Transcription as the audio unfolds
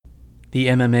The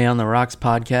MMA on the Rocks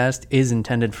podcast is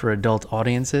intended for adult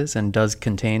audiences and does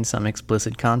contain some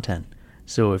explicit content.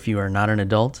 So if you are not an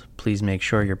adult, please make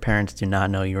sure your parents do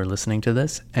not know you are listening to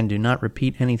this and do not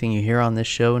repeat anything you hear on this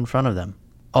show in front of them.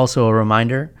 Also a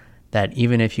reminder that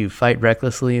even if you fight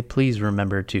recklessly, please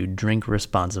remember to drink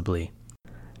responsibly.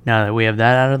 Now that we have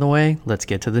that out of the way, let's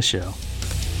get to the show.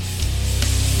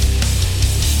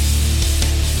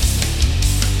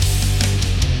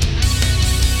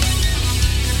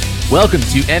 Welcome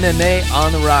to MMA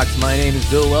on the Rocks. My name is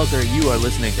Bill Welker. You are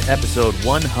listening to episode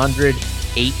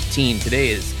 118. Today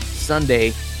is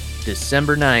Sunday,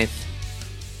 December 9th,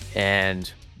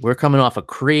 and we're coming off a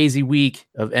crazy week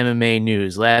of MMA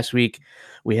news. Last week,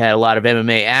 we had a lot of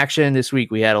MMA action. This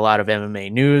week, we had a lot of MMA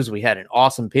news. We had an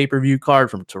awesome pay-per-view card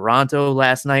from Toronto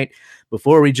last night.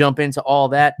 Before we jump into all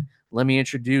that, let me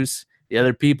introduce the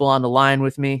other people on the line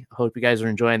with me. I hope you guys are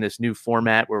enjoying this new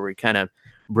format where we kind of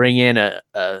bring in a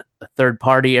third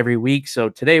party every week. So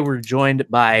today we're joined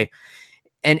by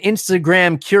an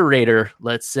Instagram curator,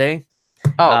 let's say.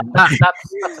 Oh, that's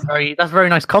a very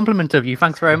nice compliment of you.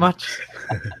 Thanks very much.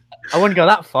 I wouldn't go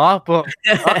that far, but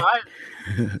all right.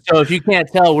 So if you can't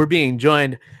tell, we're being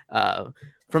joined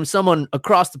from someone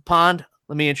across the pond.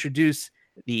 Let me introduce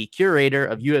the curator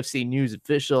of UFC News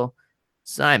Official,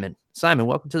 Simon. Simon,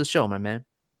 welcome to the show, my man.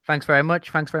 Thanks very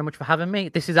much. Thanks very much for having me.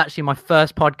 This is actually my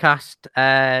first podcast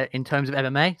in terms of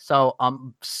MMA, so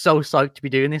I'm so psyched to be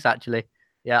doing this, actually.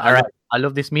 Yeah, all right. I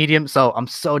love this medium, so I'm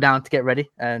so down to get ready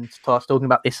and start talking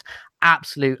about this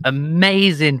absolute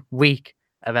amazing week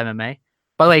of MMA.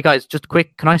 By the way, guys, just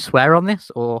quick, can I swear on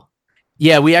this? Or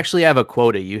yeah, we actually have a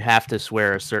quota. You have to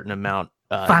swear a certain amount.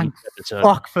 Thank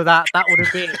fuck for that. That would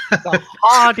have been the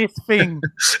hardest thing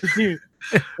to do.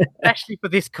 Especially for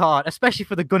this card, especially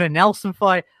for the Gunnar Nelson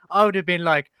fight, I would have been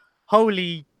like,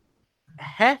 holy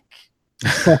heck.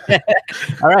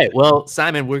 All right, well,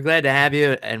 Simon, we're glad to have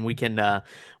you, and we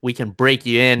can break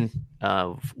you in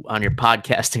on your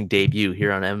podcasting debut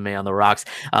here on MMA on the Rocks.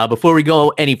 Before we go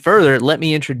any further, let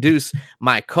me introduce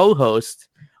my co-host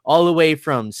all the way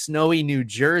from snowy New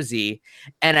Jersey,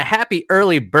 and a happy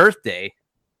early birthday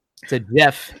to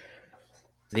Jeff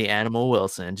the Animal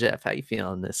Wilson. Jeff, how you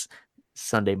feeling this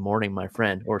Sunday morning, my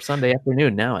friend, or Sunday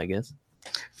afternoon now, I guess?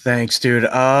 Thanks, dude.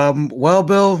 Well,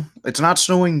 Bill, it's not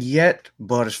snowing yet,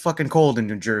 but it's fucking cold in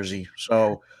New Jersey,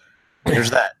 so there's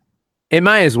that. It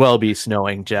might as well be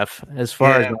snowing, Jeff, as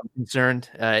far as I'm concerned.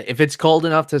 If it's cold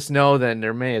enough to snow, then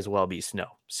there may as well be snow.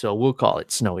 So we'll call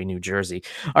it snowy New Jersey.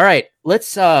 All right,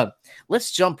 let's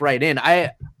jump right in.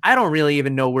 I don't really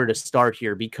even know where to start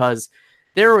here because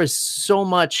there was so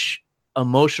much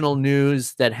emotional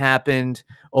news that happened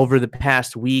over the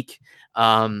past week.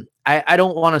 I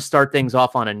don't want to start things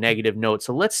off on a negative note.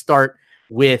 So let's start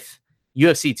with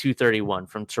UFC 231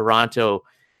 from Toronto,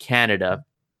 Canada.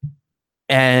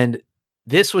 And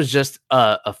this was just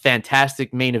a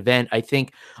fantastic main event. I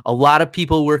think a lot of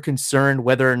people were concerned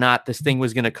whether or not this thing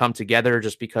was going to come together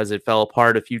just because it fell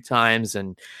apart a few times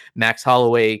and Max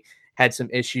Holloway had some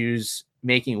issues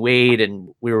making weight,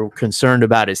 and we were concerned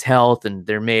about his health, and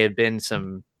there may have been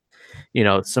some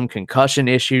concussion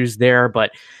issues there.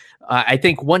 But I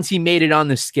think once he made it on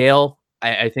the scale,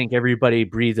 I think everybody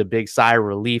breathed a big sigh of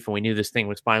relief, and we knew this thing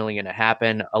was finally going to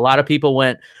happen. A lot of people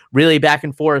went really back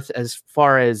and forth as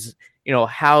far as,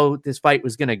 how this fight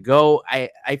was going to go.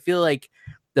 I feel like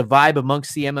the vibe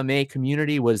amongst the MMA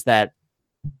community was that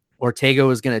Ortega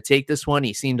was going to take this one.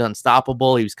 He seemed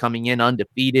unstoppable. He was coming in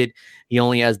undefeated. He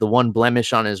only has the one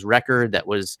blemish on his record that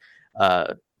was,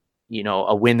 a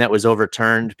win that was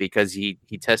overturned because he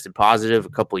tested positive a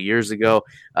couple of years ago.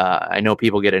 I know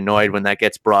people get annoyed when that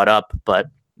gets brought up, but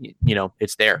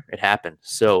it's there. It happened.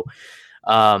 So,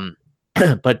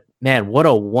 but man, what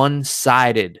a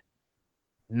one-sided,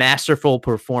 masterful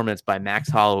performance by Max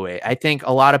Holloway. I think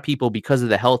a lot of people, because of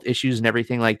the health issues and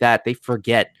everything like that, they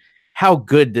forget how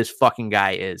good this fucking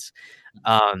guy is.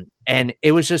 And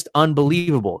it was just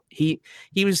unbelievable. He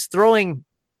was throwing,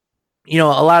 a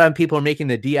lot of people are making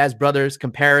the Diaz brothers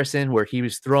comparison where he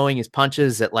was throwing his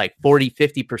punches at like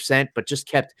 40-50%, but just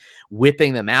kept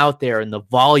whipping them out there, and the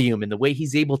volume and the way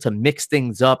he's able to mix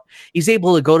things up. He's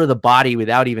able to go to the body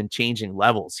without even changing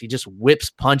levels. He just whips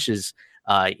punches,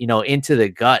 into the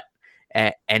gut.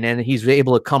 And then he's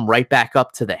able to come right back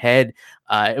up to the head.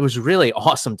 It was really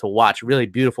awesome to watch. Really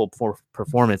beautiful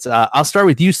performance. I'll start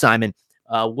with you, Simon.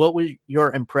 What were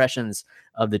your impressions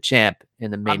of the champ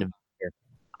in the main event here?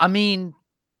 I mean,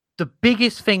 the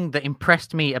biggest thing that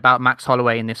impressed me about Max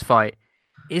Holloway in this fight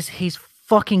is his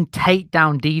fucking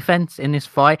takedown defense in this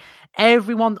fight.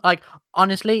 Everyone,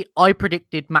 honestly, I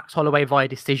predicted Max Holloway via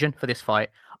decision for this fight.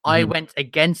 I went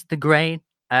against the grain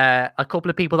a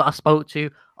couple of people that I spoke to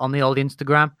on the old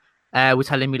Instagram were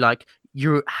telling me like,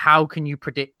 how can you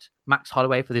predict Max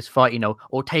Holloway for this fight? You know,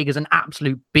 Ortega's an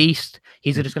absolute beast.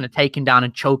 He's just going to take him down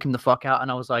and choke him the fuck out.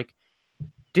 And I was like,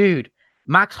 dude,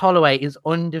 Max Holloway is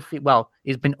undefeated. Well,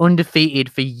 he's been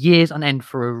undefeated for years on end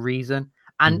for a reason.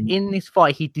 And in this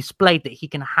fight, he displayed that he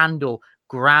can handle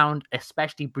ground,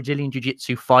 especially Brazilian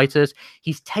Jiu-Jitsu fighters.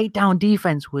 His takedown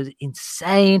defense was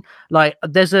insane. Like,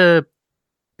 there's a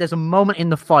moment in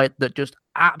the fight that just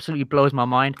absolutely blows my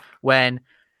mind when,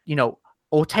 you know,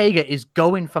 Ortega is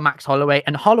going for Max Holloway,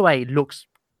 and Holloway looks,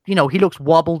 you know, he looks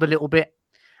wobbled a little bit.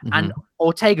 And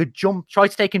Ortega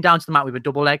tries to take him down to the mat with a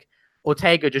double leg.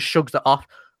 Ortega just shrugs it off.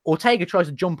 Ortega tries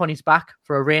to jump on his back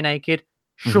for a rear naked,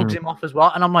 shrugs him off as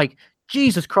well. And I'm like,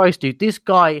 Jesus Christ, dude, this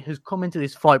guy has come into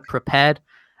this fight prepared.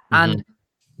 And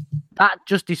that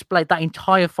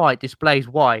entire fight displays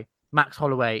why Max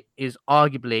Holloway is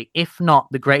arguably, if not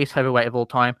the greatest heavyweight of all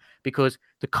time, because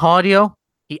the cardio,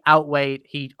 he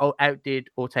outdid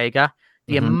Ortega.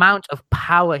 The amount of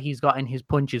power he's got in his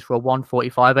punches for a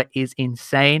 145er is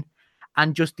insane.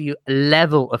 And just the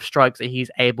level of strikes that he's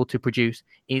able to produce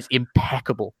is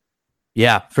impeccable.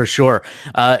 Yeah, for sure.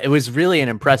 It was really an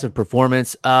impressive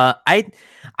performance. I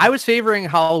was favoring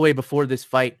Holloway before this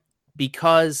fight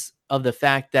because of the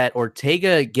fact that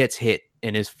Ortega gets hit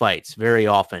in his fights very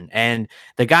often. And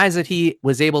the guys that he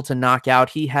was able to knock out,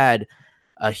 he had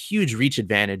a huge reach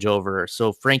advantage over.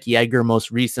 So Frankie Edgar, most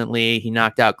recently, he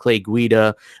knocked out Clay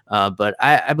Guida. But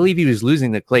I believe he was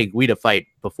losing the Clay Guida fight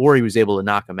before he was able to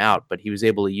knock him out, but he was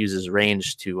able to use his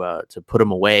range to put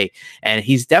him away. And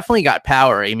he's definitely got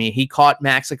power. I mean, he caught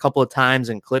Max a couple of times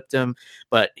and clipped him,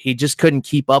 but he just couldn't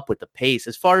keep up with the pace.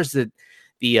 As far as the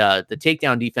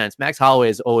takedown defense, Max Holloway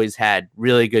has always had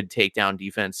really good takedown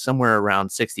defense, somewhere around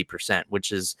 60%,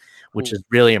 which is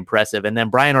really impressive. And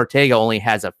then Brian Ortega only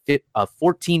has a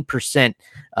 14%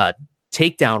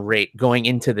 takedown rate going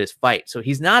into this fight, so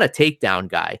he's not a takedown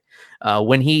guy.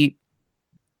 When he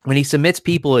submits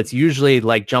people, it's usually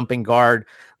like jumping guard,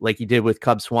 like he did with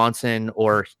Cub Swanson,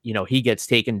 or he gets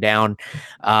taken down.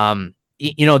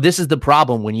 This is the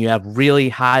problem when you have really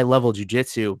high level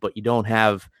jiu-jitsu, but you don't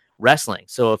have wrestling.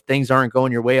 So if things aren't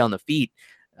going your way on the feet,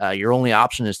 your only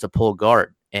option is to pull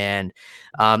guard. And,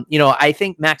 I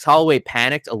think Max Holloway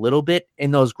panicked a little bit in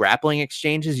those grappling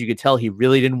exchanges. You could tell he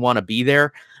really didn't want to be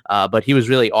there, but he was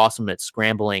really awesome at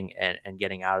scrambling and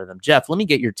getting out of them. Jeff, let me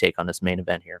get your take on this main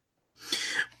event here.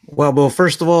 Well, Bill,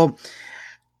 first of all,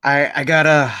 I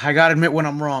gotta admit when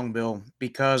I'm wrong, Bill,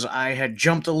 because I had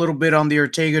jumped a little bit on the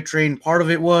Ortega train. Part of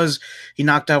it was he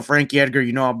knocked out Frankie Edgar.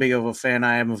 You know how big of a fan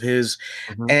I am of his.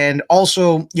 And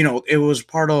also, it was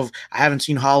part of, I haven't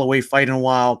seen Holloway fight in a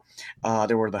while.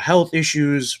 There were the health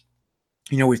issues.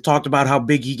 We've talked about how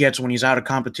big he gets when he's out of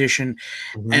competition.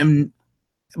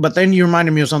 But then you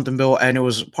reminded me of something, Bill, and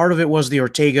part of it was the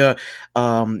Ortega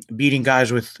beating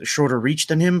guys with shorter reach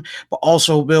than him. But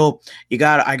also, Bill,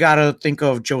 I gotta think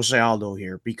of Jose Aldo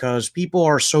here, because people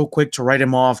are so quick to write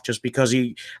him off just because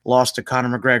he lost to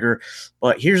Conor McGregor.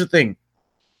 But here's the thing.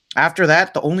 After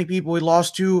that, the only people he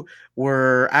lost to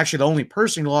the only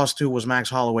person he lost to was Max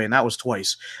Holloway, and that was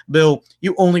twice. Bill,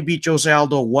 you only beat Jose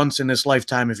Aldo once in this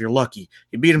lifetime if you're lucky.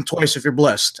 You beat him twice if you're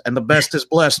blessed, and the best is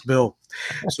blessed, Bill.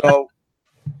 So...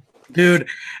 Dude,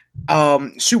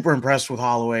 super impressed with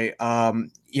Holloway.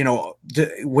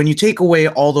 When you take away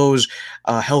all those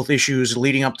health issues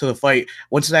leading up to the fight,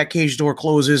 once that cage door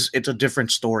closes, it's a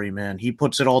different story, man. He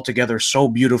puts it all together so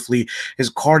beautifully. His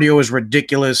cardio is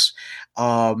ridiculous.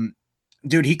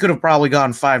 Dude, he could have probably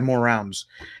gotten 5 more rounds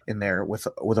in there with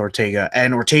Ortega.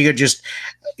 And Ortega just,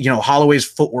 Holloway's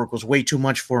footwork was way too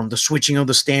much for him. The switching of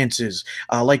the stances,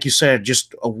 like you said,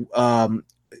 just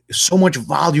so much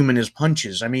volume in his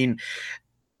punches. I mean,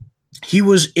 he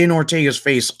was in Ortega's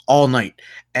face all night,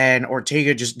 and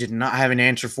Ortega just did not have an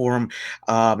answer for him.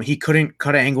 He couldn't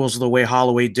cut angles the way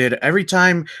Holloway did. Every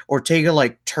time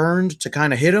Ortega turned to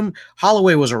kind of hit him,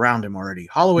 Holloway was around him already.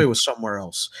 Holloway was somewhere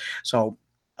else. So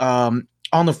on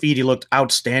the feet, he looked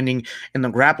outstanding. In the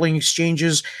grappling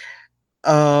exchanges,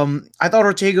 I thought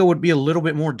Ortega would be a little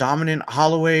bit more dominant.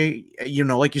 Holloway,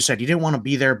 like you said, he didn't want to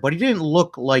be there, but he didn't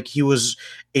look like he was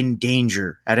in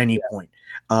danger at any point.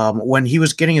 When he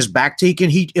was getting his back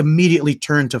taken, he immediately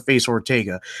turned to face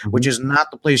Ortega, which is not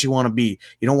the place you want to be.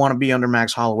 You don't want to be under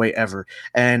Max Holloway ever.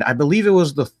 And I believe it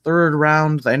was the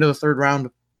end of the third round,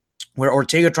 where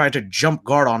Ortega tried to jump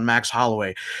guard on Max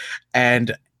Holloway.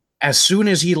 And as soon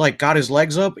as he got his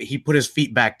legs up, he put his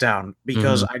feet back down,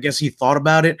 because I guess he thought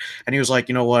about it and he was like,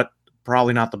 you know what,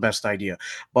 probably not the best idea.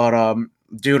 But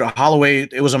dude, Holloway,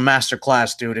 it was a master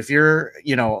class, dude. If you're,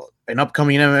 an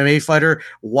upcoming MMA fighter,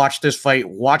 watch this fight.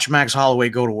 Watch Max Holloway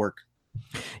go to work.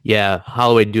 Yeah,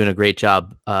 Holloway doing a great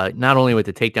job, not only with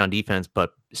the takedown defense,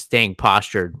 but staying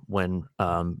postured when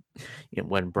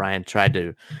Brian tried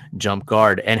to jump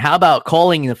guard. And how about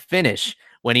calling the finish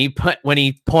when he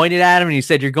pointed at him and he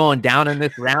said, "You're going down in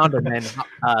this round," and then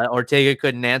Ortega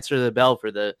couldn't answer the bell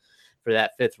for that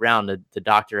 5th round. The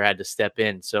doctor had to step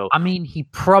in. So I mean, he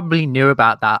probably knew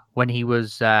about that when he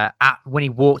was when he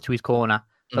walked to his corner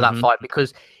for that fight,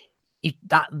 because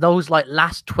those like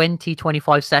last 20,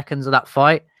 25 seconds of that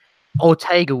fight,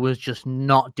 Ortega was just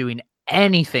not doing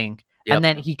anything. Yep. And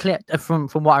then he from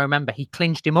what I remember, he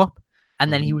clinched him up,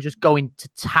 and then he was just going to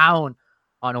town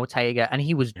on Ortega, and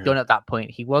he was done at that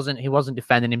point. He wasn't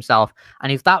defending himself.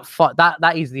 And if that fight,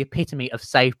 that is the epitome of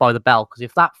saved by the bell, because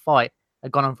if that fight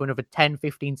had gone on for another 10,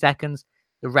 15 seconds,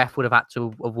 the ref would have had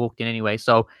to have walked in anyway.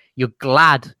 So you're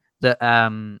glad that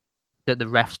that the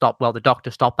ref stopped, the doctor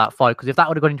stopped that fight, because if that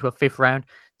would have gone into a 5th round,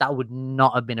 that would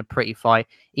not have been a pretty fight.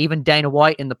 Even Dana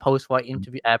White in the post-fight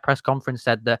interview press conference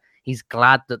said that he's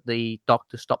glad that the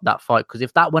doctor stopped that fight, because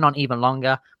if that went on even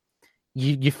longer,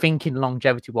 you're thinking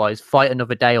longevity-wise, fight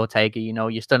another day, Ortega.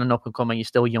 You're still an up-and-comer, you're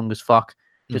still young as fuck.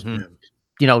 Just,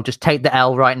 just take the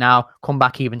L right now, come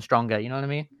back even stronger. You know what I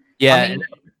mean? Yeah.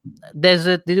 There's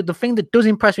the thing that does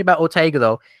impress me about Ortega,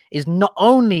 though, is not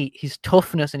only his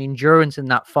toughness and endurance in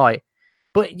that fight,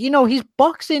 but his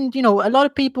boxing. A lot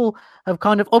of people have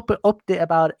kind of upped it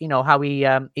about how he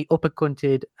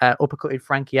uppercutted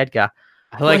Frankie Edgar.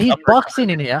 I like his boxing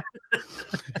in here.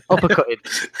 Uppercutted.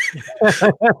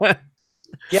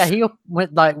 Yeah, he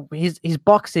went like his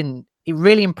boxing. It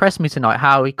really impressed me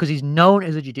tonight because he's known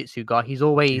as a jiu-jitsu guy. He's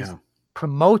always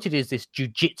promoted as this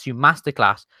jiu-jitsu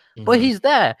masterclass, but he's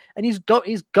there and he's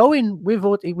going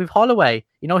with Holloway.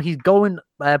 He's going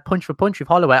punch for punch with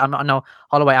Holloway. I know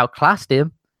Holloway outclassed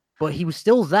him, but he was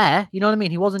still there. You know what I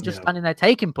mean? He wasn't just standing there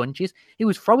taking punches. He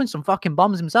was throwing some fucking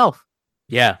bombs himself.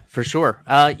 Yeah, for sure.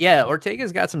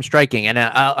 Ortega's got some striking, and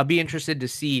I'll be interested to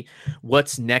see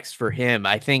what's next for him.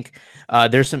 I think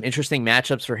there's some interesting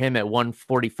matchups for him at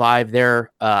 145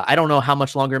 there. I don't know how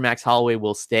much longer Max Holloway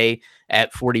will stay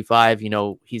at 45.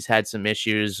 He's had some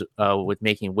issues with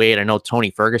making weight. I know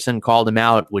Tony Ferguson called him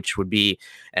out, which would be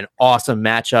an awesome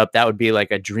matchup. That would be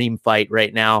like a dream fight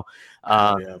right now.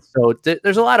 So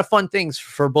there's a lot of fun things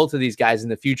for both of these guys in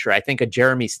the future. I think a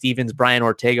Jeremy Stevens, Brian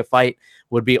Ortega fight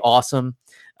would be awesome.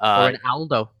 Or an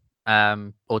Aldo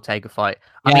Ortega fight.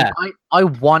 I mean, I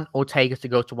want Ortega to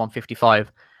go to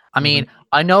 155. I mean,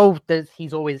 I know that he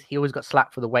always got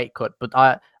slapped for the weight cut, but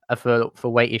for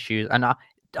weight issues, and I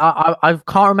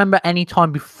can't remember any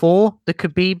time before the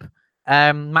Khabib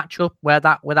matchup where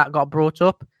that got brought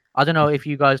up. I don't know if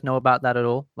you guys know about that at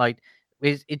all. Like,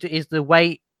 is the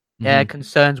weight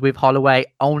concerns with Holloway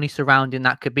only surrounding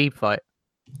that Khabib fight?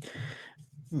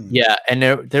 Yeah, and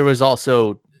there was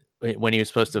also, when he was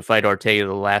supposed to fight Ortega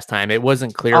the last time, it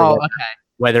wasn't clear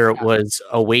whether it was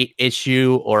a weight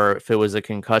issue or if it was a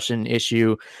concussion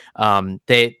issue.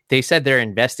 They said they're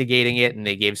investigating it, and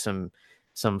they gave some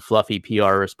fluffy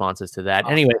PR responses to that.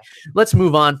 Anyway, let's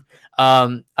move on.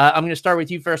 I'm going to start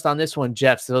with you first on this one,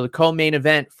 Jeff. So the co-main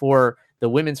event for the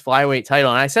women's flyweight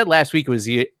title, and I said last week it was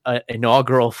the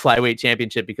inaugural flyweight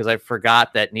championship because I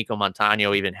forgot that Nico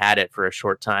Montano even had it for a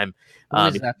short time.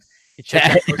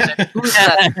 Yeah,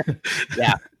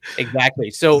 exactly.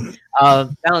 So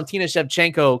Valentina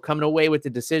Shevchenko coming away with the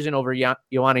decision over Joanna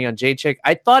Jędrzejczyk.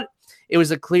 I thought it was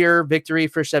a clear victory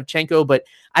for Shevchenko, but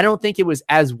I don't think it was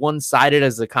as one-sided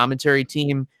as the commentary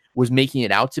team was making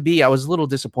it out to be. I was a little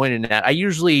disappointed in that. I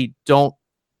usually don't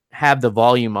have the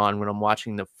volume on when I'm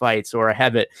watching the fights, or I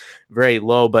have it very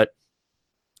low, but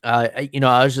I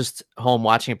was just home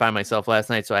watching it by myself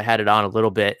last night, so I had it on a little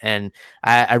bit, and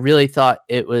I really thought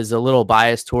it was a little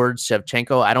biased towards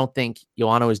Shevchenko. I don't think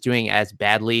Joanna was doing as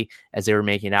badly as they were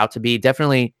making it out to be.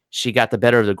 Definitely, she got the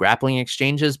better of the grappling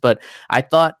exchanges, but I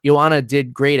thought Joanna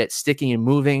did great at sticking and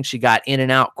moving. She got in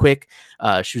and out quick.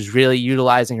 She was really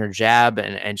utilizing her jab,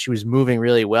 and she was moving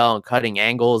really well and cutting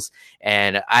angles,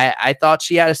 and I thought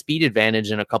she had a speed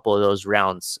advantage in a couple of those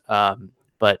rounds.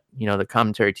 But the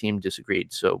commentary team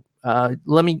disagreed. So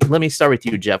let me start with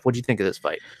you, Jeff. What do you think of this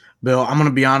fight? Bill, I'm going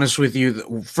to be honest with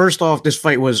you. First off, this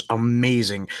fight was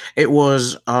amazing. It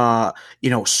was,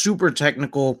 super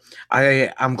technical.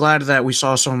 I'm glad that we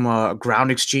saw some ground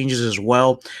exchanges as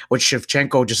well, which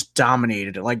Shevchenko just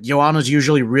dominated. Like, Joanna's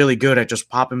usually really good at just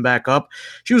popping back up.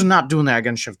 She was not doing that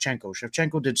against Shevchenko.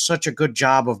 Shevchenko did such a good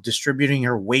job of distributing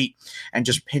her weight and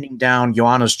just pinning down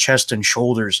Joanna's chest and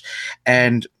shoulders.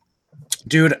 And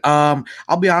dude, I'll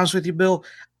be honest with you, Bill.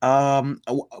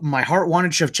 My heart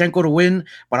wanted Shevchenko to win,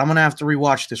 but I'm gonna have to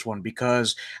rewatch this one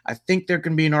because I think there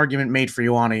can be an argument made for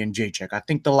Joanna and Jacek. I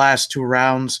think the last 2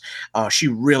 rounds, she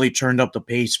really turned up the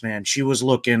pace, man. She was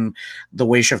looking the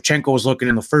way Shevchenko was looking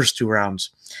in the first 2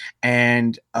 rounds,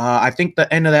 and I think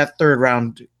the end of that third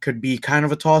round could be kind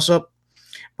of a toss-up.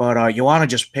 But Joanna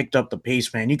just picked up the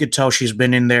pace, man. You could tell she's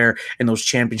been in there in those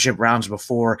championship rounds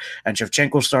before, and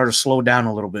Shevchenko started to slow down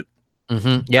a little bit.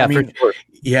 Yeah, for sure.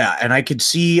 Yeah, and I could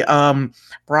see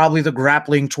probably the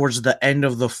grappling towards the end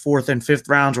of the 4th and 5th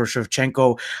rounds where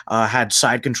Shevchenko had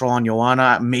side control on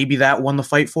Joanna. Maybe that won the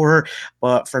fight for her.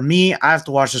 But for me, I have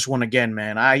to watch this one again,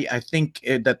 man. I think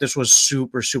that this was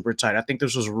super, super tight. I think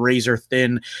this was razor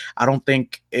thin. I don't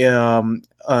think a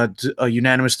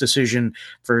unanimous decision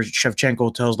for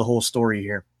Shevchenko tells the whole story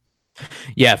here.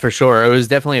 Yeah, for sure. It was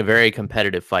definitely a very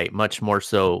competitive fight, much more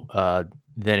so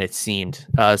than it seemed.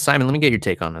 Simon, let me get your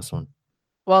take on this one.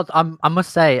 Well, I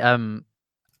must say,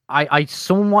 I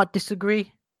somewhat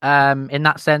disagree in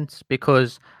that sense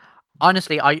because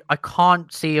honestly, I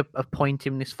can't see a point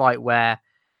in this fight where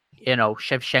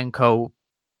Shevchenko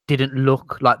didn't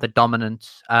look like the dominant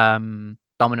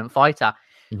fighter.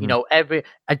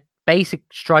 Mm-hmm. Basic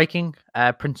striking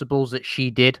principles that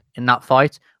she did in that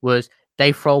fight was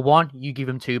they throw one, you give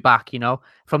them 2 back.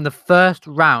 From the first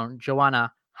round,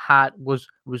 Joanna was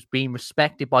being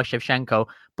respected by Shevchenko,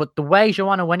 but the way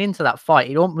Joanna went into that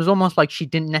fight, it was almost like she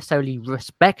didn't necessarily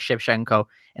respect Shevchenko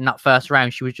in that first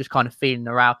round. She was just kind of feeling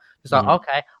her out. It's like,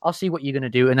 okay, I'll see what you're going to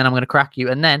do, and then I'm going to crack you.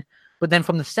 But then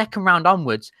from the second round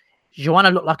onwards, Joanna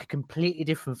looked like a completely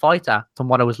different fighter from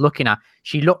what I was looking at.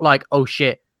 She looked like, oh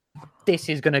shit,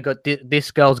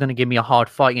 this girl's going to give me a hard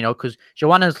fight, because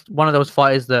Joanna's one of those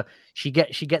fighters that she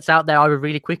gets out there either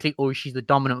really quickly or she's the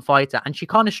dominant fighter, and she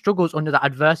kind of struggles under that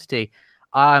adversity.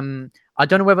 I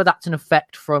don't know whether that's an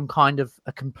effect from kind of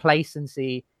a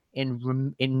complacency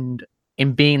in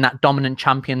being that dominant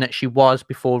champion that she was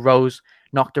before Rose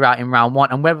knocked her out in round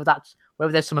 1, and whether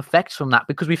there's some effects from that,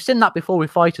 because we've seen that before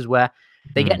with fighters where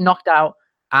they get knocked out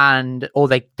or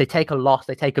they take a loss,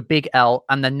 they take a big L,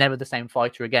 and they're never the same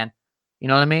fighter again. You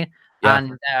know what I mean? Yeah.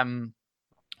 And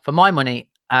for my money,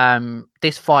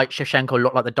 this fight, Shevchenko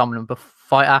looked like the dominant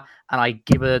fighter, and I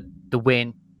give her the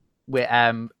win with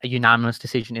a unanimous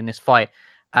decision in this fight.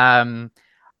 And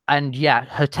yeah,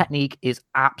 her technique is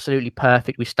absolutely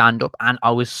perfect with stand up, and I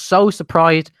was so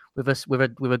surprised with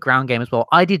a ground game as well.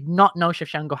 I did not know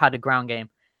Shevchenko had a ground game.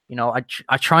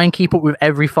 I try and keep up with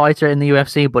every fighter in the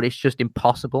UFC, but it's just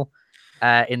impossible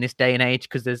in this day and age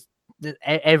because there's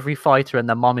every fighter and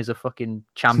their mom is a fucking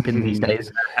champion these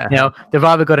days. They've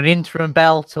either got an interim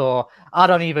belt or I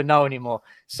don't even know anymore.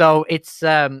 So it's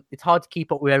hard to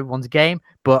keep up with everyone's game.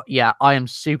 But yeah, I am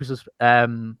super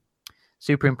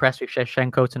impressed with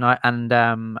Shevchenko tonight, and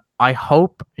I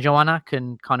hope Joanna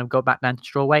can kind of go back down to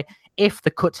strawweight if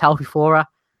the cut's healthy for her.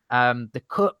 The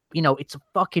cut, it's a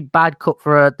fucking bad cut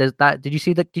for her. There's that. Did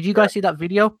you guys see that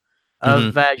video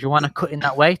of Joanna cutting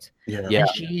that weight? Yeah. And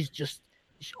she's just,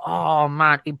 oh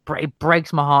man, it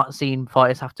breaks my heart seeing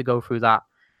fighters have to go through that.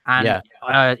 And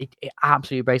it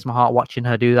absolutely breaks my heart watching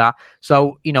her do that.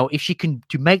 So, if she can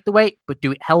make the weight, but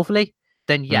do it healthily,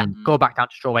 then go back down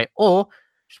to strawweight, or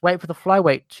just wait for the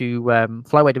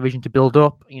flyweight division to build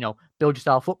up, build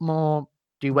yourself up more,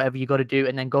 do whatever you got to do,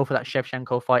 and then go for that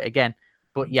Shevchenko fight again.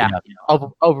 But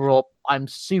overall, I'm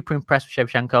super impressed with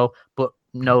Shevchenko, but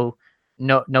no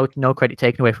credit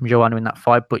taken away from Joanna in that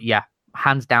fight. But yeah,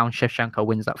 hands down, Shevchenko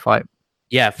wins that fight.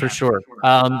 Yeah, for sure.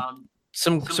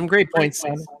 Some great points.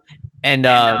 And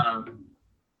I'm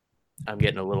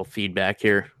getting a little feedback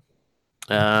here.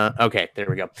 Okay, there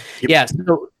we go. Yep. Yeah,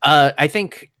 so I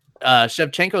think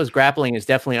Shevchenko's grappling is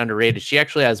definitely underrated. She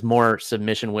actually has more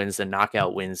submission wins than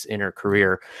knockout wins in her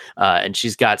career. And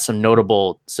she's got some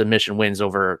notable submission wins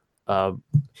over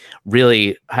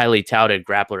really highly touted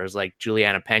grapplers like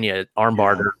Juliana Pena,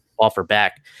 armbarred her off her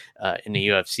back in the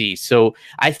UFC. So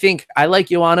I think I like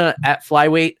Joanna at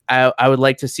flyweight. I would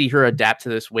like to see her adapt to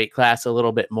this weight class a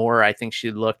little bit more. I think she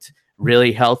looked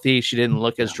really healthy. She didn't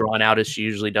look as drawn out as she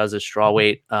usually does as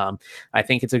strawweight. I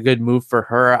think it's a good move for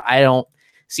her. I don't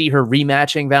see her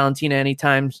rematching Valentina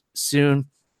anytime soon.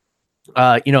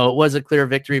 It was a clear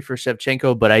victory for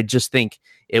Shevchenko, but I just think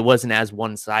it wasn't as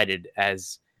one-sided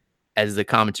as the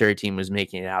commentary team was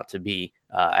making it out to be.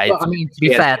 To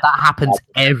be fair, that happens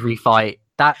every fight.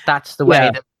 That's the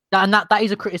way that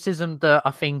is a criticism that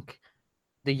I think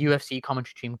the UFC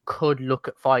commentary team could look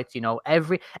at fights.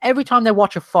 Every time they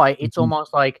watch a fight, it's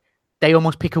almost like they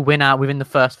almost pick a winner within the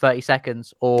first 30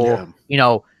 seconds or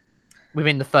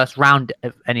within the first round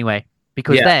anyway,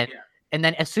 because then And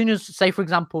then as soon as, say, for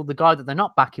example, the guy that they're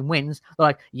not backing wins, they're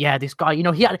like, yeah, this guy, you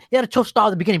know, he had a tough start at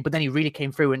the beginning, but then he really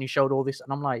came through and he showed all this.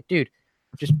 And I'm like, dude,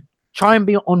 just try and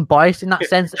be unbiased in that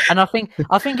sense. And I think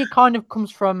it kind of comes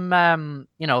from,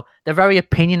 you know, they're very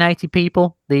opinionated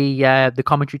people, the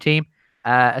commentary team,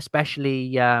 especially,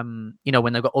 you know,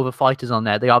 when they've got other fighters on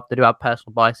there, they do have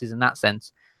personal biases in that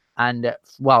sense. And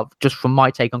well, just from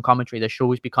my take on commentary, there should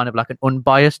always be kind of like an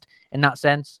unbiased in that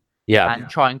sense. Yeah. And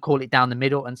try and call it down the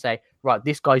middle and say, right,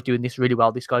 this guy's doing this really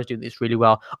well. This guy's doing this really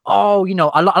well. Oh, you know,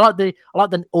 I like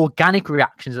the organic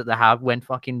reactions that they have when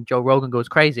fucking Joe Rogan goes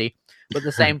crazy. But at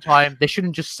the same time, they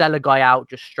shouldn't just sell a guy out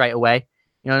just straight away.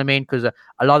 You know what I mean? Because a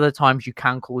lot of the times you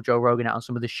can call Joe Rogan out on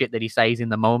some of the shit that he says in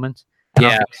the moment. And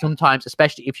I think sometimes,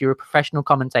 especially if you're a professional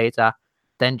commentator,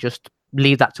 then just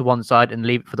leave that to one side and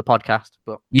leave it for the podcast.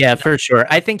 But yeah, for sure.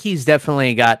 I think he's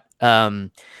definitely got,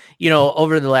 you know,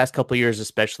 over the last couple of years,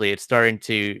 especially, it's starting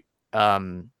to, you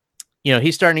know,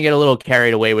 he's starting to get a little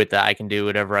carried away with that. I can do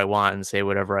whatever I want and say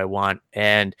whatever I want.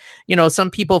 And, you know,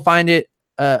 some people find it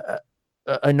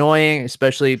annoying,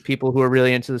 especially people who are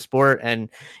really into the sport. And,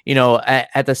 you know,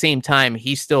 at the same time,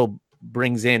 he still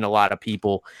brings in a lot of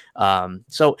people.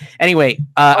 So anyway,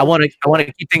 I want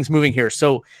to keep things moving here.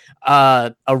 So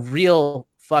a real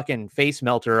fucking face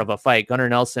melter of a fight, Gunnar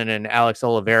Nelson and Alex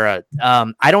Oliveira.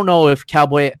 I don't know if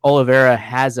Cowboy Oliveira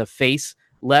has a face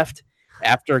left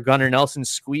after Gunnar Nelson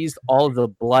squeezed all of the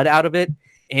blood out of it.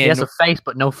 And he has a face,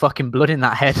 but no fucking blood in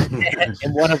that head.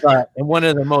 and one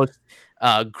of the most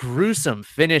gruesome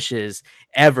finishes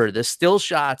ever. The still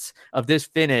shots of this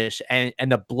finish and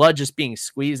the blood just being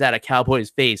squeezed out of Cowboy's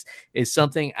face is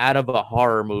something out of a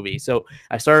horror movie. So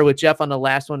I started with Jeff on the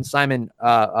last one. Simon,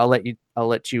 I'll let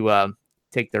you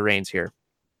take the reins here.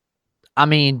 I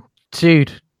mean,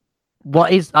 dude,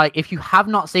 what is, like, if you have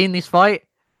not seen this fight,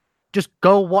 just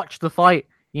go watch the fight.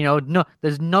 You know, no,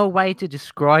 there's no way to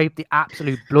describe the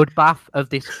absolute bloodbath of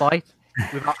this fight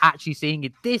without actually seeing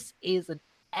it. This is an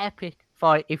epic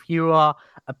fight. If you are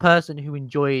a person who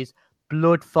enjoys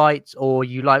blood fights or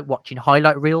you like watching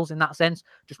highlight reels in that sense,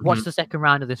 just watch the second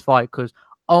round of this fight, because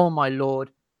oh my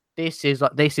lord, this is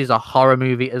a horror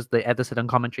movie, as the Eder said on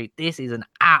commentary. This is an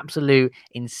absolute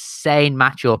insane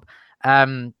matchup.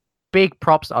 Big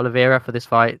props to Oliveira for this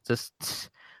fight. Just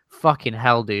fucking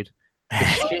hell, dude. The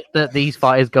shit that these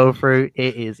fighters go through,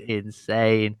 it is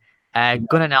insane.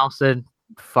 Gunnar Nelson,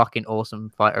 fucking awesome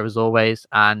fighter as always,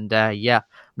 and yeah,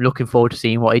 I'm looking forward to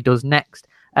seeing what he does next.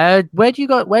 Where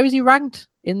is he ranked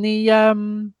in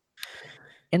the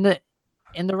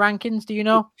rankings? Do you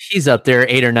know? He's up there,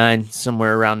 8 or 9,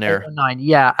 somewhere around there. 8 or 9,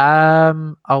 yeah.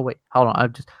 Oh wait, hold on,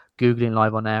 I'm just googling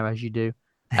live on air as you do.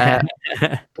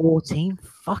 14,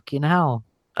 fucking hell.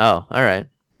 Oh, all right.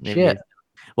 Maybe. Shit.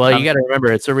 Well, you got to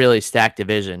remember, it's a really stacked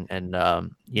division, and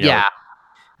you know. Yeah,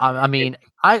 I mean,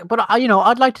 you know,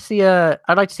 I'd like to see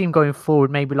him going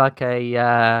forward. Maybe like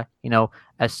a you know,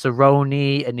 a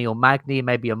Cerrone, a Neil Magny,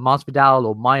 maybe a Masvidal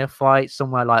or Maia fight,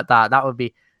 somewhere like that. That would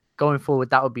be going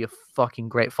forward. That would be a fucking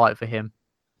great fight for him.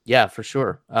 Yeah, for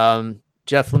sure.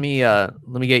 Jeff, let me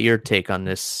get your take on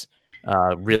this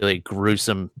really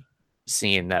gruesome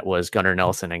scene that was Gunnar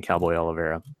Nelson and Cowboy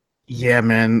Oliveira. Yeah,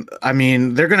 man. I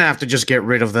mean, they're gonna have to just get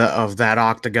rid of that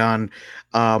octagon,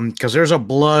 because there's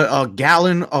a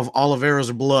gallon of Oliveira's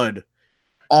blood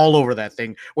all over that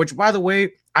thing. Which, by the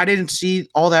way, I didn't see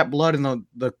all that blood in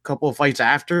the couple of fights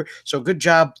after. So good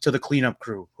job to the cleanup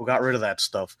crew who got rid of that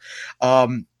stuff.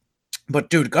 But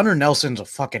dude, Gunnar Nelson's a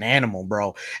fucking animal,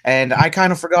 bro. And I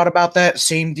kind of forgot about that.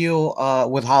 Same deal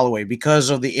with Holloway because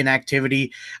of the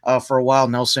inactivity for a while.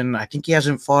 Nelson, I think he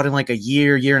hasn't fought in like a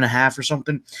year and a half or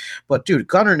something. But dude,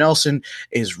 Gunnar Nelson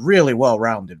is really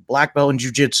well-rounded. Black belt in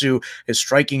jiu-jitsu. His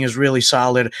striking is really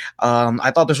solid.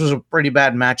 I thought this was a pretty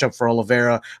bad matchup for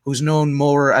Oliveira, who's known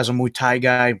more as a Muay Thai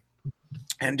guy.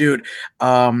 And dude,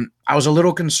 I was a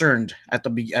little concerned at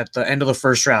the end of the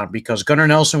first round because Gunnar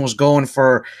Nelson was going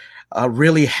for a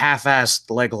really half-assed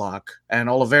leg lock, and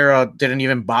Oliveira didn't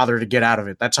even bother to get out of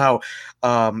it. That's how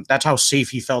safe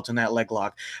he felt in that leg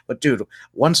lock. But dude,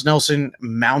 once Nelson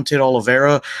mounted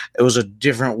Oliveira, it was a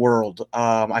different world.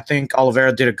 I think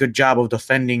Oliveira did a good job of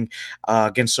defending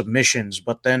against submissions,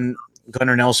 but then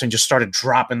Gunnar Nelson just started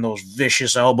dropping those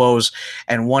vicious elbows,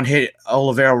 and one hit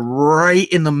Oliveira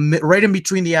right in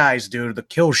between the eyes, dude, the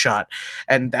kill shot,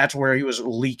 and that's where he was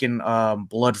leaking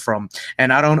blood from.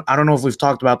 And I don't know if we've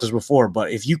talked about this before,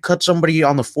 but if you cut somebody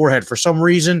on the forehead for some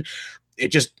reason,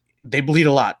 they bleed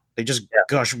a lot. They just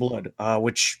gush blood,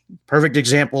 which perfect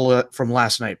example from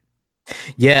last night.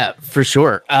 Yeah, for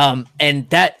sure. And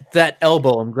that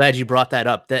elbow, I'm glad you brought that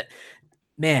up. That,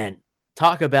 man,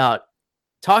 talk about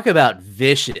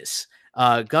vicious.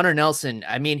 Gunnar Nelson,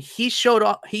 I mean, he showed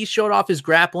off his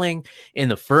grappling in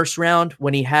the first round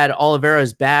when he had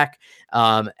Oliveira's back,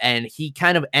 and he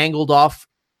kind of angled off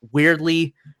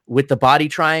weirdly with the body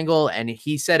triangle. And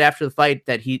he said after the fight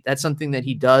that that's something that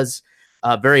he does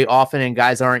very often, and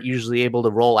guys aren't usually able to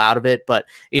roll out of it. But,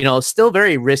 you know, still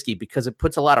very risky because it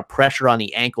puts a lot of pressure on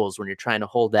the ankles when you're trying to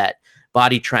hold that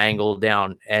body triangle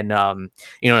down. And,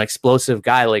 you know, an explosive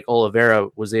guy like Oliveira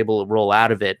was able to roll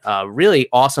out of it. Really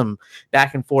awesome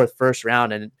back and forth first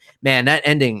round. And, man, that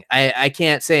ending, I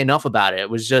can't say enough about it. It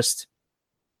was just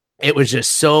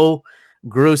so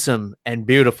gruesome and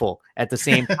beautiful at the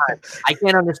same time. I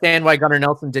can't understand why Gunnar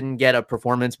Nelson didn't get a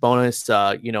performance bonus.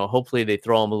 You know, hopefully they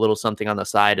throw him a little something on the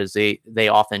side, as they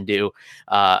often do.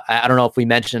 I don't know if we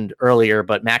mentioned earlier,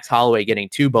 but Max Holloway getting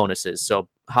 2 bonuses. So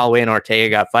Holloway and Ortega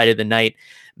got fight of the night.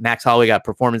 Max Holloway got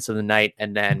performance of the night,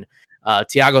 and then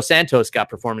Thiago Santos got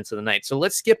performance of the night. So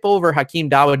let's skip over Hakeem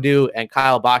Dawodu and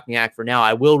Kyle Bochniak for now.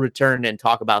 I will return and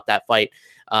talk about that fight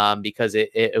because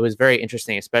it was very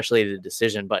interesting, especially the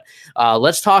decision. But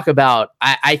let's talk about,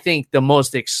 I think, the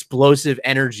most explosive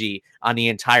energy on the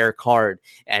entire card,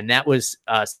 and that was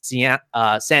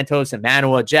Santos and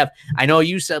Manuwa. Jeff, I know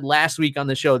you said last week on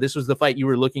the show this was the fight you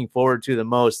were looking forward to the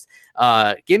most.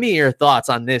 Give me your thoughts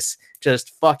on this just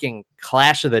fucking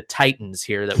clash of the titans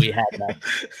here that we had.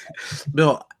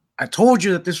 Bill, I told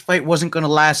you that this fight wasn't going to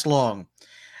last long.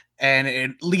 And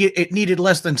it needed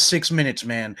less than 6 minutes,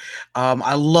 man.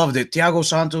 I loved it. Thiago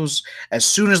Santos, as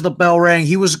soon as the bell rang,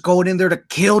 he was going in there to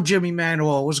kill Jimmy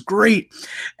Manuwa. It was great.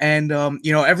 And,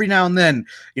 you know, every now and then,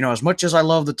 you know, as much as I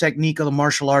love the technique of the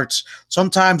martial arts,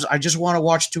 sometimes I just want to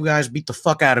watch 2 guys beat the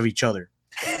fuck out of each other.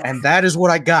 And that is what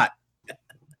I got.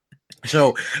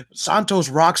 So Santos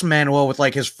rocks Manuwa with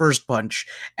like his first punch,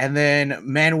 and then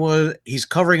Manuwa, he's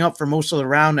covering up for most of the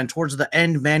round, and towards the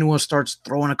end, Manuwa starts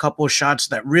throwing a couple of shots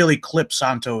that really clip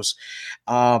Santos.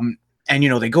 And, you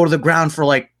know, they go to the ground for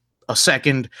like a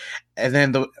second, and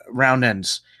then the round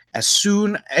ends.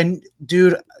 And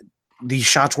dude, these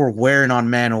shots were wearing on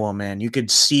Manuwa, man. You could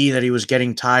see that he was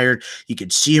getting tired. You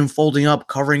could see him folding up,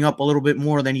 covering up a little bit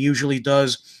more than he usually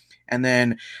does. And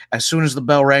then as soon as the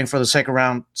bell rang for the second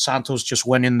round, Santos just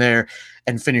went in there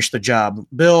and finished the job.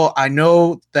 Bill, I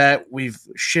know that we've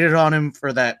shitted on him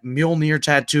for that Mjolnir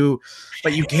tattoo,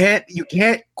 but you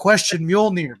can't question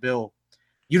Mjolnir, Bill.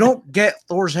 You don't get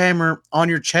Thor's hammer on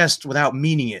your chest without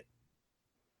meaning it.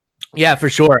 Yeah, for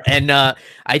sure. And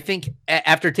I think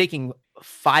after taking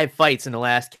 5 fights in the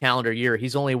last calendar year,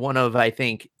 he's only one of, I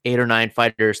think, 8 or 9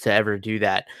 fighters to ever do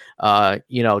that.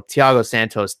 You know, Thiago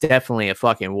Santos, definitely a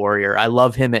fucking warrior. I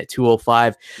love him at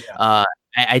 205. Yeah.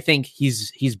 I think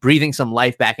he's breathing some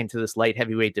life back into this light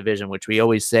heavyweight division, which we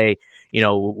always say, you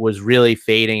know, was really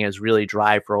fading, is really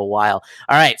dry for a while.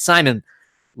 All right, Simon,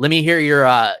 let me hear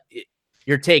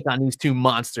your take on these 2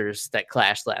 monsters that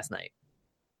clashed last night.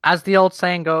 As the old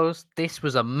saying goes, this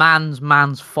was a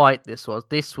man's fight. This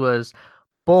was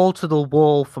ball to the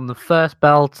wall from the first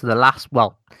bell to the last,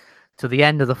 well, to the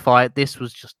end of the fight. This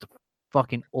was just a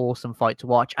fucking awesome fight to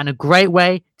watch, and a great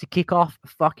way to kick off a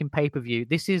fucking pay-per-view.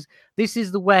 This is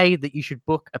the way that you should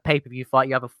book a pay-per-view fight.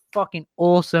 You have a fucking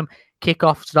awesome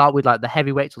kickoff, start with like the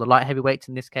heavyweights or the light heavyweights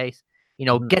in this case. You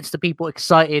know, gets the people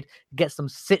excited, gets them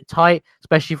sit tight,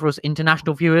 especially for us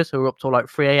international viewers who are up till like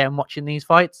 3 a.m. watching these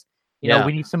fights. You know,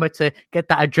 we need somebody to get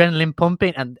that adrenaline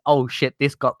pumping, and oh shit,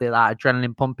 this got that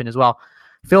adrenaline pumping as well.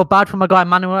 Feel bad for my guy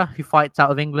Manuwa, who fights out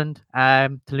of England,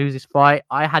 to lose this fight.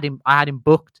 I had him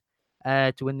booked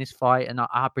to win this fight, and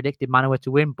I predicted Manuwa to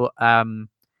win. But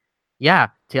yeah,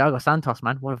 Thiago Santos,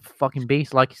 man, what a fucking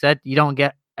beast! Like you said, you don't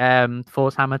get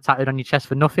Thor's hammer tattooed on your chest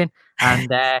for nothing,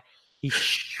 and he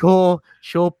sure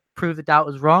proved the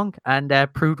doubters wrong,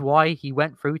 and proved why he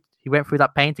went through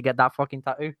that pain to get that fucking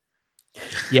tattoo.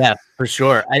 Yeah, for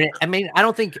sure. I mean, I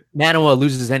don't think Manuwa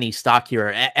loses any stock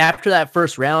here. After that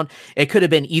first round, it could have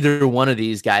been either one of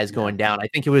these guys going down. I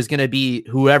think it was going to be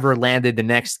whoever landed the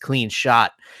next clean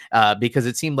shot, because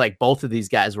it seemed like both of these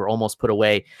guys were almost put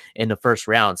away in the first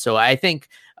round. So I think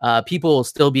people will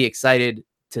still be excited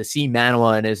to see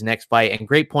Manuwa in his next fight. And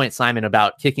great point, Simon,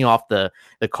 about kicking off the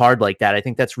card like that. I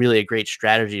think that's really a great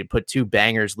strategy to put 2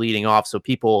 bangers leading off, so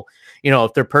people, you know,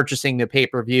 if they're purchasing the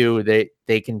pay-per-view,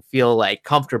 they can feel like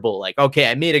comfortable, like,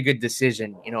 okay, I made a good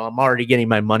decision. You know, I'm already getting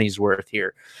my money's worth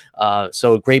here.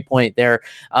 So great point there.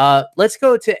 Let's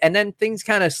go to, and then things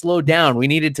kind of slowed down. We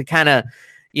needed to kind of,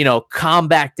 you know, calm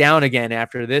back down again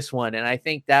after this one. And I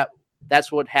think that's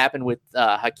what happened with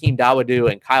Hakeem Dawodu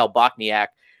and Kyle Bochniak.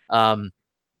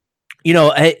 you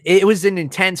know, it was an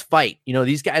intense fight. You know,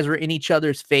 these guys were in each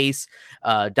other's face.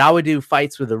 Dawodu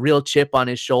fights with a real chip on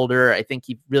his shoulder. I think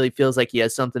he really feels like he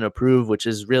has something to prove, which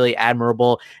is really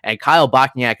admirable. And Kyle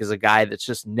Bochniak is a guy that's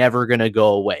just never going to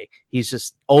go away. He's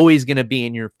just always going to be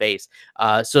in your face.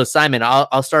 So, Simon,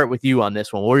 I'll start with you on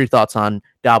this one. What are your thoughts on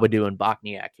Dawodu and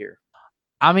Bochniak here?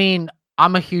 I mean,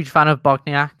 I'm a huge fan of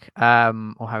Bochniak,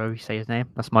 or however you say his name.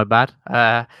 That's my bad.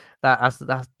 That's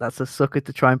a sucker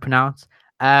to try and pronounce.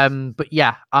 But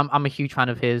yeah, I'm a huge fan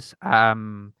of his.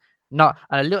 Not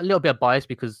a little bit biased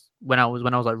because when I was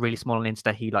like really small on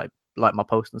Insta, he liked my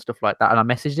posts and stuff like that, and I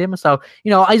messaged him. So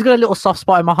he's got a little soft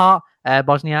spot in my heart,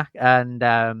 Bosniak,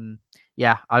 and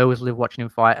yeah, I always love watching him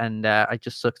fight, and it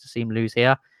just sucks to see him lose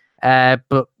here.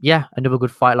 But yeah, another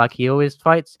good fight like he always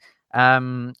fights.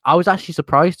 I was actually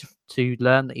surprised to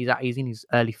learn that he's in his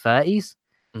early 30s,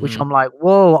 which I'm like,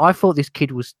 whoa! I thought this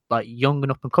kid was like young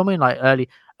and up and coming, like early.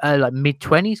 Like mid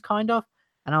 20s kind of,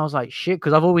 and I was like shit,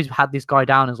 because I've always had this guy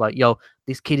down as like, yo,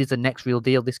 this kid is the next real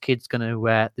deal. This kid's gonna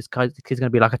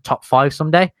be like a top 5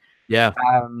 someday. Yeah.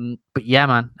 But yeah,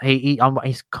 man, he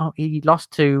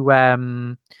lost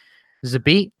to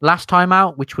Zabit last time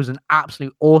out, which was an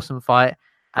absolute awesome fight.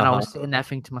 And I was sitting there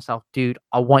thinking to myself, dude,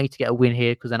 I want you to get a win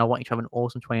here because then I want you to have an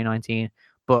awesome 2019.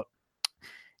 But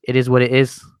it is what it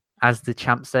is, as the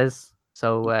champ says.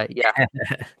 So yeah,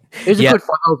 it was a good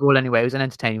fight overall. Anyway, it was an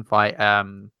entertaining fight.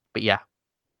 But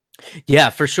yeah,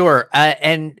 for sure.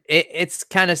 And it's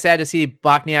kind of sad to see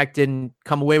Bochniak didn't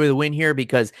come away with a win here,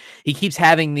 because he keeps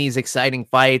having these exciting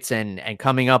fights and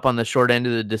coming up on the short end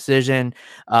of the decision,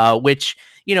 which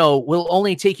will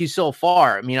only take you so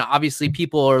far. I mean, obviously,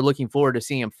 people are looking forward to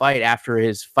seeing him fight after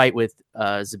his fight with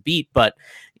Zabit, but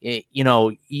you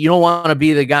don't want to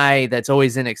be the guy that's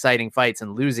always in exciting fights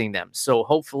and losing them. So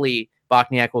hopefully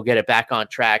Bochniak will get it back on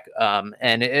track.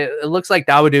 And it looks like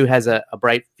Dawodu has a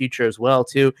bright future as well,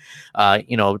 too.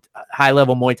 High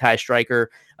level Muay Thai striker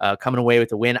coming away with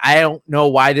the win. I don't know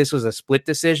why this was a split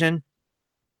decision.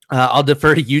 I'll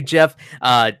defer to you, Jeff.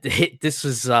 This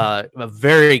was a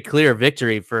very clear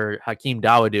victory for Hakeem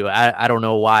Dawodu. I don't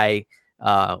know why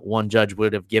one judge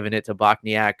would have given it to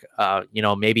Bochniak.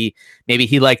 Maybe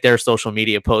he liked their social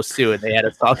media posts too, and they had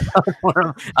a soft spot for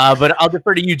him. But I'll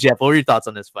defer to you, Jeff. What were your thoughts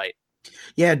on this fight?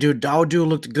 Yeah, dude, Dawodu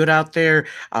looked good out there.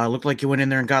 Looked like he went in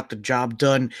there and got the job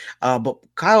done. But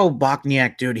Kyle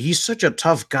Bochniak, dude, he's such a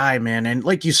tough guy, man. And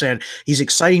like you said, he's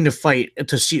exciting to fight,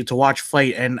 to watch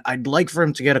fight. And I'd like for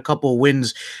him to get a couple of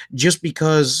wins, just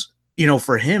because,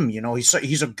 for him,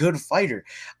 he's a good fighter.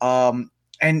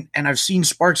 And I've seen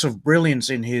sparks of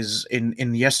brilliance in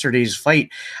in yesterday's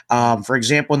fight. For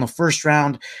example, in the first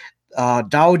round,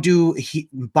 Bochniak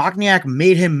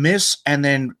made him miss, and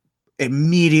then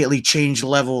immediately changed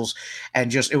levels,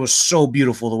 and it was so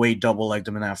beautiful the way he double legged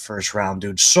him in that first round,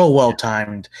 dude. So well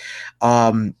timed.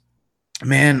 Man,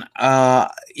 I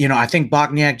think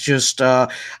Bochniak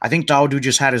I think Dawodu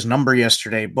just had his number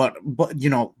yesterday, but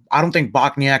I don't think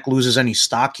Bochniak loses any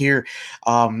stock here.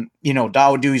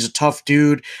 Dawodu, he's a tough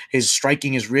dude. His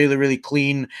striking is really, really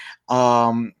clean.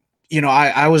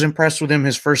 I was impressed with him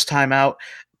his first time out.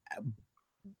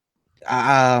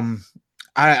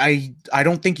 I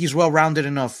don't think he's well-rounded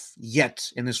enough yet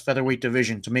in this featherweight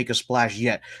division to make a splash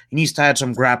yet. He needs to add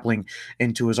some grappling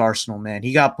into his arsenal, man.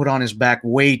 He got put on his back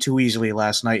way too easily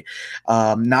last night.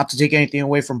 Not to take anything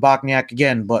away from Bochniak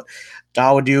again, but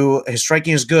Dawodu, his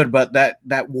striking is good, but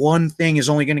that one thing is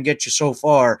only going to get you so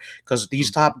far, because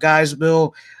these top guys,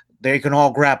 Bill, they can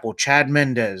all grapple. Chad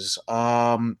Mendes,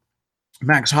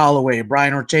 Max Holloway,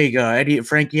 Brian Ortega,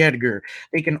 Frankie Edgar,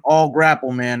 they can all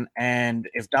grapple, man. And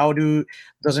if Dawodu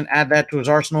doesn't add that to his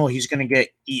arsenal, he's going to get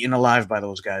eaten alive by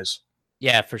those guys.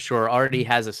 Yeah, for sure. Already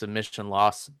has a submission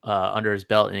loss under his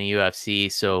belt in the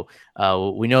UFC. So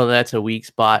we know that's a weak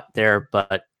spot there,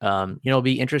 but it'll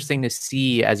be interesting to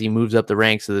see as he moves up the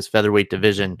ranks of this featherweight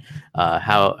division,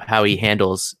 how he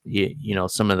handles,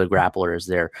 some of the grapplers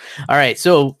there. All right.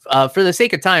 So for the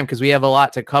sake of time, because we have a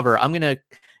lot to cover, I'm going to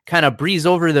kind of breeze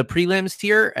over the prelims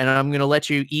here, and I'm going to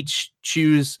let you each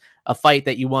choose a fight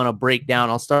that you want to break down.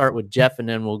 I'll start with Jeff, and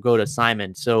then we'll go to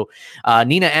Simon. So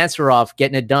Nina Ansaroff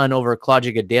getting it done over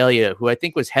Claudia Gadelha, who I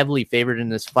think was heavily favored in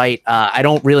this fight. I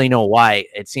don't really know why.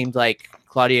 It seemed like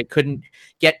Claudia couldn't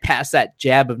get past that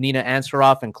jab of Nina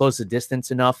Ansaroff and close the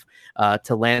distance enough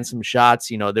to land some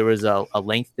shots. You know, there was a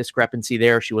length discrepancy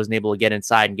there. She wasn't able to get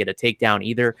inside and get a takedown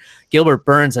either. Gilbert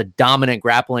Burns, a dominant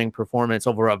grappling performance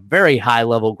over a very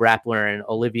high-level grappler in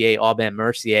Olivier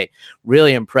Aubin-Mercier.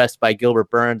 Really impressed by Gilbert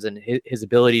Burns and his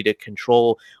ability to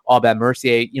control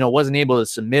Aubin-Mercier. You know, wasn't able to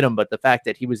submit him, but the fact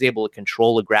that he was able to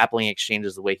control the grappling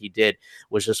exchanges the way he did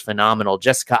was just phenomenal.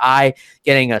 Jessica Eye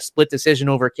getting a split decision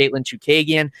over Katlyn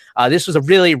Chookagian. This was a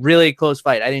really, really close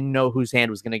fight. I didn't know whose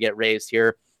hand was going to get raised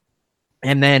here.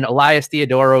 And then Elias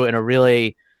Theodorou in a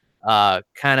really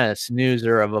kind of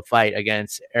snoozer of a fight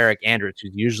against Eric Andrews,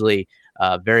 who's usually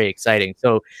very exciting.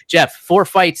 So, Jeff, 4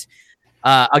 fights.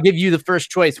 I'll give you the first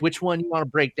choice. Which one you want to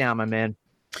break down, my man?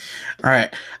 All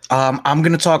right. I'm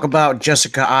going to talk about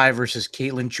Jessica Eye versus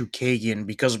Katlyn Chookagian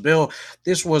because, Bill,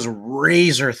 this was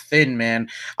razor thin, man.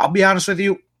 I'll be honest with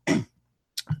you.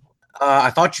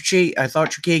 I thought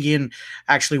Chookagian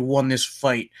actually won this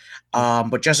fight,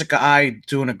 but Jessica Eye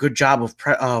doing a good job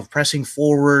of pressing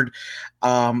forward.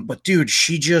 But, dude,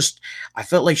 I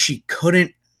felt like she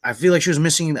couldn't. I feel like she was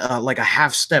missing like a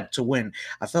half step to win.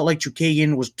 I felt like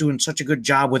Chookagian was doing such a good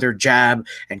job with her jab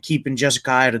and keeping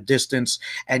Jessica Eye at a distance.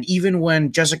 And even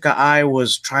when Jessica Eye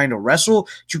was trying to wrestle,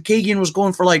 Chookagian was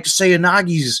going for like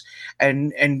Seonagi's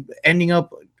and ending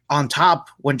up on top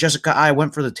when Jessica Eye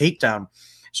went for the takedown.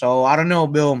 So I don't know,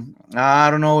 Bill. I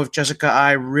don't know if Jessica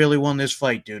Eye really won this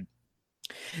fight, dude.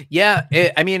 Yeah,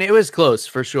 I mean, it was close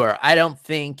for sure. I don't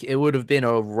think it would have been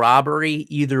a robbery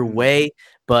either way.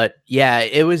 But yeah,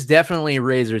 it was definitely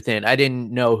razor thin. I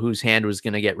didn't know whose hand was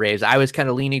going to get raised. I was kind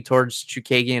of leaning towards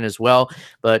Chookagian as well,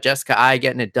 but Jessica Eye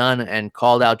getting it done and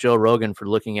called out Joe Rogan for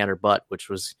looking at her butt, which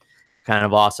was kind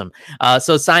of awesome.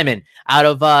 So Simon, out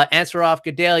of Ansaroff,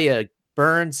 Gadelha,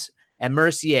 Burns, and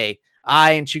Mercier,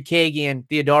 Eye and Chookagian,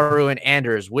 Theodorou and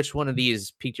Anders, which one of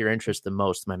these piqued your interest the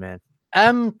most, my man?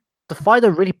 The fight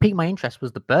that really piqued my interest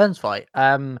was the Burns fight.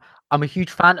 I'm a huge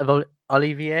fan of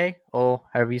Olivier, or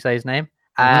however you say his name.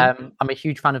 I'm a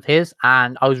huge fan of his,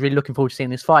 and I was really looking forward to seeing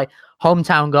this fight.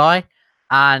 Hometown guy,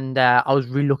 and I was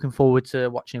really looking forward to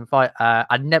watching him fight.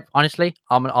 I'd never, honestly,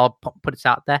 I'll put it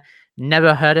out there,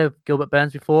 never heard of Gilbert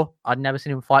Burns before. I'd never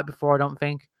seen him fight before, I don't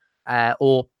think,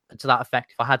 or to that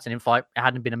effect. If I had seen him fight, it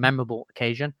hadn't been a memorable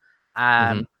occasion.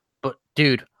 But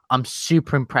dude, I'm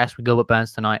super impressed with Gilbert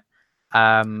Burns tonight.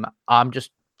 I'm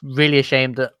just really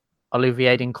ashamed that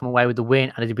Olivier didn't come away with the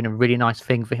win, and it's been a really nice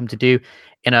thing for him to do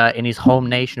in his home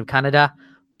nation of Canada.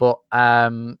 But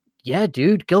yeah,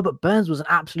 dude, Gilbert Burns was an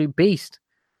absolute beast,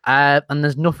 and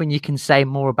there's nothing you can say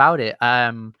more about it.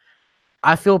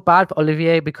 I feel bad for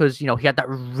Olivier because he had that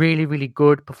really, really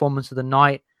good performance of the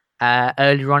night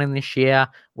earlier on in this year,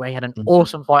 where he had an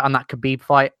awesome fight on that Khabib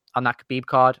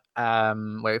card,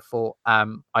 where he fought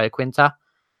Iaquinta.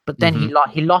 But then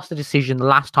he lost the decision the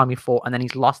last time he fought, and then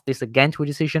he's lost this again to a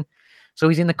decision. So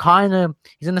he's in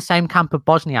the same camp of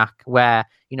Bosniak, where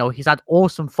he's had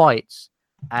awesome fights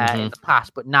in the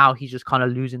past, but now he's just kind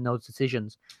of losing those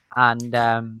decisions. And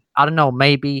I don't know,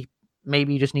 maybe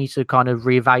he just needs to kind of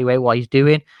reevaluate what he's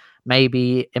doing.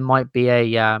 Maybe it might be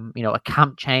a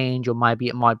camp change, or maybe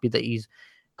it might be that he's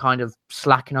kind of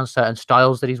slacking on certain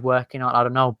styles that he's working on. I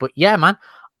don't know, but yeah, man.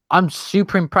 I'm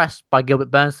super impressed by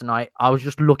Gilbert Burns tonight. I was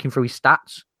just looking through his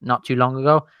stats not too long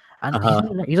ago, and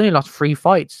he's only lost 3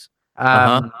 fights.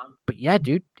 But yeah,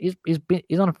 dude, he's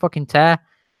on a fucking tear.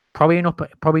 Probably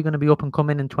going to be up and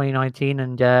coming in 2019,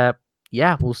 and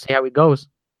yeah, we'll see how it goes.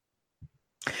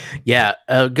 Yeah,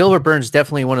 Gilbert Burns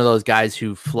definitely one of those guys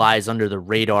who flies under the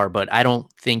radar, but I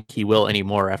don't think he will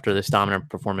anymore after this dominant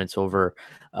performance over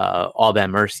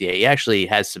Aubin-Mercier. He actually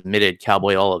has submitted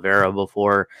Cowboy Oliveira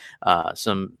before,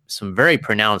 some very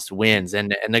pronounced wins,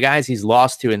 and the guys he's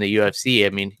lost to in the UFC. I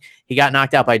mean, he got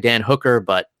knocked out by Dan Hooker,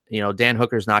 but Dan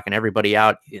Hooker's knocking everybody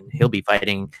out, and he'll be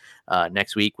fighting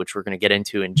next week, which we're going to get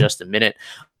into in just a minute.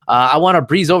 I want to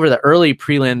breeze over the early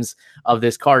prelims of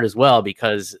this card as well,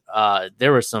 because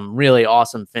there were some really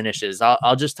awesome finishes.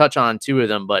 I'll just touch on 2 of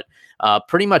them, but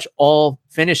pretty much all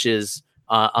finishes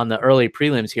on the early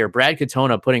prelims here. Brad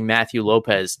Katona putting Matthew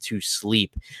Lopez to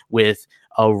sleep with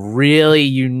a really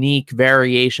unique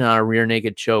variation on a rear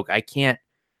naked choke. I can't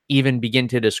even begin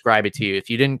to describe it to you. If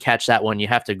you didn't catch that one, you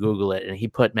have to Google it. And he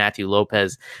put Matthew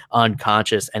Lopez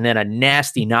unconscious. And then a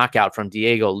nasty knockout from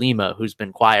Diego Lima, who's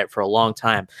been quiet for a long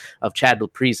time, of Chad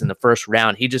Laprise in the first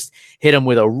round. He just hit him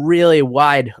with a really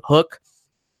wide hook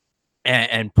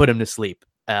and put him to sleep.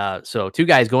 So 2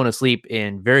 guys going to sleep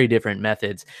in very different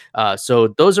methods. So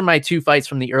those are my 2 fights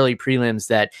from the early prelims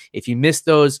that if you missed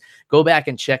those, go back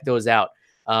and check those out.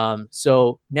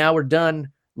 So now we're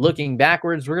done looking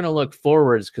backwards, we're going to look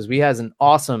forwards because we has an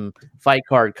awesome fight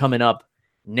card coming up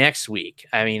next week.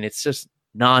 I mean, it's just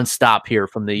nonstop here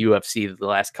from the UFC the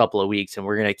last couple of weeks, and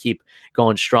we're going to keep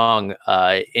going strong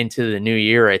into the new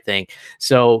year, I think.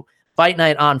 So Fight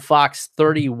Night on Fox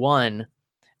 31.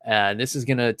 This is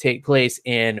going to take place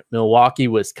in Milwaukee,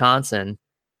 Wisconsin.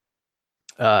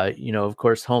 Of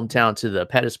course, hometown to the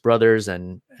Pettis brothers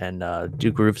and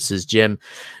Duke Rufus's gym.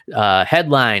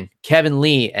 Headline: Kevin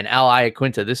Lee and Al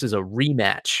Iaquinta. This is a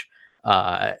rematch,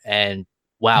 and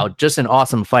wow, just an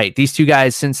awesome fight. These two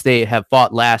guys, since they have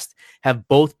fought last, have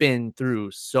both been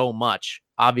through so much.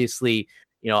 Obviously,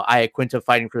 Iaquinta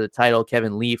fighting for the title,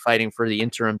 Kevin Lee fighting for the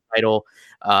interim title,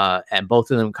 and both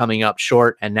of them coming up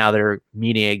short, and now they're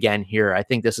meeting again here. I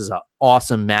think this is an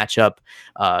awesome matchup.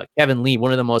 Kevin Lee,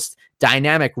 one of the most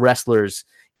dynamic wrestlers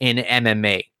in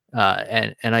MMA,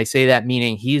 and I say that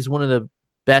meaning he's one of the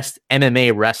best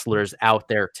MMA wrestlers out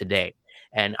there today.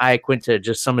 And Iaquinta,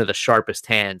 just some of the sharpest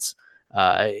hands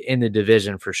in the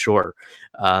division for sure.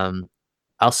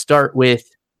 I'll start with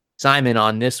Simon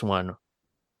on this one.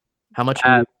 How much are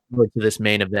you looking forward to this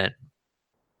main event?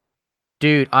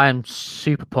 Dude, I am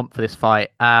super pumped for this fight.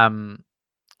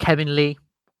 Kevin Lee,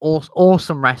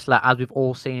 awesome wrestler, as we've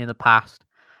all seen in the past.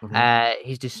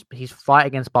 Mm-hmm. His fight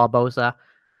against Barboza,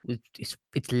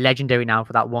 it's legendary now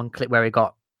for that one clip where he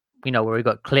got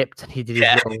clipped and he did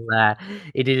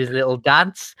his little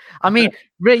dance. I mean,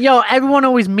 everyone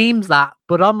always memes that,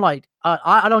 but I'm like,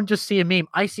 I don't just see a meme.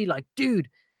 I see like, dude,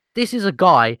 this is a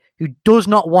guy who does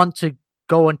not want to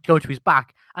go to his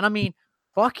back. And I mean,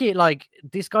 fuck it, like,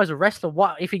 this guy's a wrestler.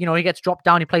 What if he gets dropped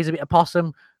down, he plays a bit of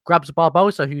possum, grabs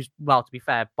Barboza, who's, well, to be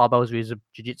fair, Barboza is a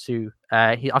jiu-jitsu.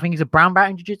 I think he's a brown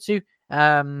belt in jiu-jitsu.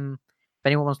 If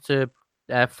anyone wants to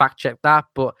fact check that.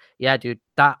 But yeah, dude,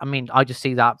 I just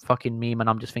see that fucking meme and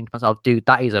I'm just thinking to myself, dude,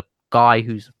 that is a guy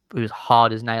who's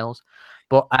hard as nails.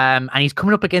 But and he's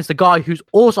coming up against a guy who's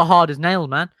also hard as nails,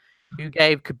 man, who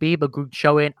gave Khabib a good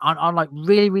showing on like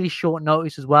really, really short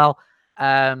notice as well.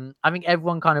 I think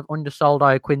everyone kind of undersold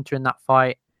Iaquinta in that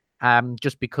fight,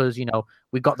 just because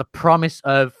we got the promise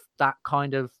of that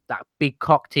big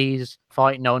cock tease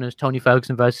fight known as Tony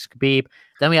Ferguson versus Khabib.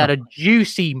 Then we had a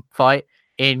juicy fight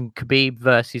in Khabib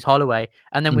versus Holloway,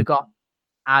 and then we got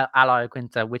Al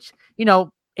Iaquinta, which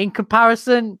in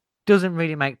comparison doesn't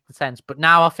really make sense. But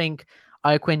now I think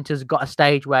Iaquinta's got a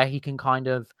stage where he can kind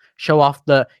of show off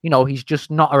that he's just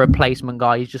not a replacement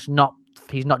guy. He's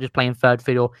not just playing third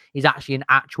fiddle. He's actually an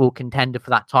actual contender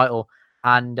for that title.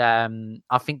 And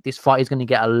I think this fight is going to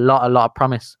get a lot of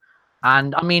promise.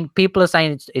 And I mean, people are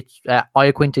saying it's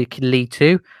Iaquinta could lead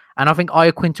too. And I think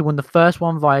Iaquinta won the first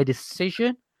one via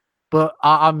decision, but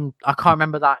I can't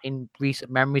remember that in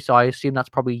recent memory. So I assume that's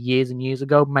probably years and years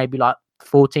ago, maybe like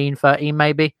 14, 13,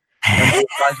 maybe. When those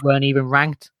guys weren't even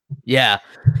ranked. Yeah,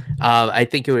 I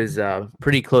think it was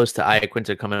pretty close to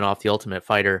Iaquinta coming off the Ultimate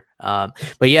Fighter.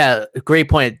 But yeah, great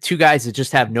point. Two guys that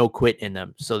just have no quit in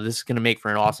them. So this is going to make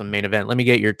for an awesome main event. Let me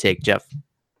get your take, Jeff.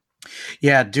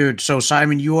 Yeah, dude. So,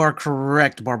 Simon, you are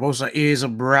correct. Barboza is a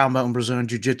brown belt in Brazilian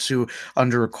Jiu-Jitsu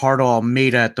under Ricardo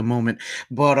Almeida at the moment.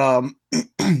 But,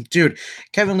 dude,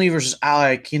 Kevin Lee versus Al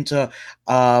Iaquinta,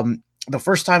 the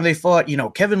first time they fought,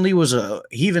 Kevin Lee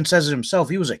he even says it himself,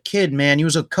 he was a kid, man. He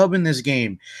was a cub in this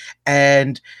game.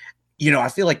 And, I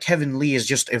feel like Kevin Lee has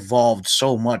just evolved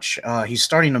so much. He's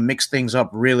starting to mix things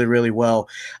up really, really well.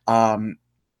 And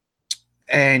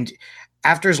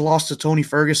after his loss to Tony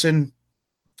Ferguson,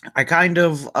 I kind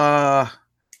of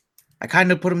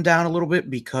put him down a little bit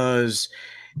because,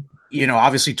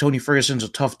 obviously Tony Ferguson's a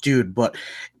tough dude, but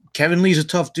Kevin Lee's a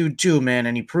tough dude too, man,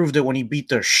 and he proved it when he beat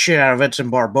the shit out of Edson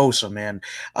Barboza, man.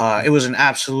 It was an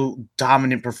absolute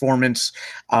dominant performance.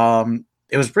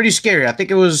 It was pretty scary. I think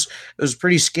it was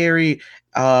pretty scary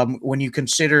when you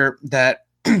consider that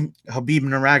Khabib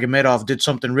Nurmagomedov did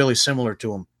something really similar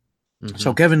to him. Mm-hmm.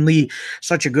 So Kevin Lee,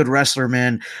 such a good wrestler,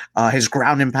 man. His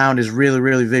ground and pound is really,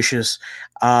 really vicious.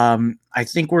 I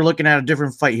think we're looking at a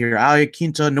different fight here. Al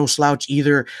Iaquinta, no slouch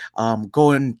either,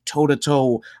 going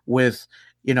toe-to-toe with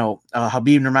Khabib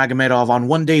Nurmagomedov on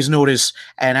 1 day's notice,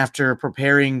 and after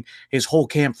preparing his whole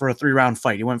camp for a 3-round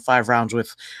fight. He went 5 rounds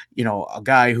with, a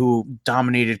guy who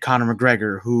dominated Conor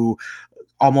McGregor, who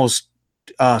almost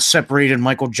separated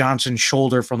Michael Johnson's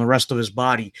shoulder from the rest of his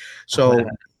body. So,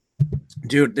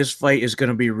 dude, this fight is going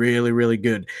to be really, really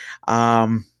good. I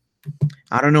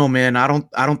don't know, man. I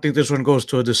don't think this one goes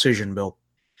to a decision, Bill.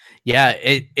 Yeah,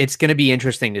 it's going to be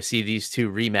interesting to see these two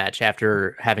rematch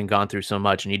after having gone through so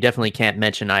much. And you definitely can't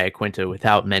mention Iaquinta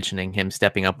without mentioning him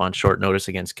stepping up on short notice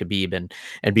against Khabib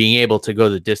and being able to go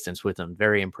the distance with him.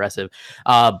 Very impressive.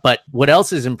 But what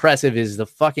else is impressive is the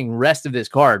fucking rest of this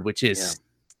card, which is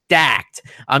stacked.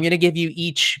 I'm going to give you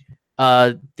each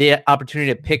the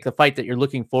opportunity to pick the fight that you're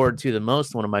looking forward to the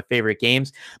most, one of my favorite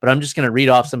games. But I'm just going to read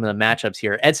off some of the matchups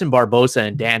here. Edson Barbosa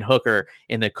and Dan Hooker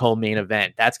in the co-main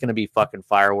event. That's going to be fucking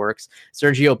fireworks.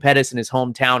 Sergio Pettis in his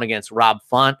hometown against Rob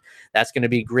Font. That's going to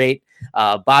be great.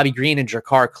 Bobby Green and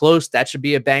Drakkar Klose. That should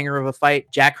be a banger of a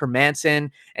fight. Jack Hermansson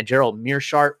and Gerald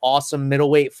Meerschaert. Awesome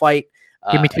middleweight fight.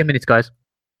 Give me 2 minutes, guys.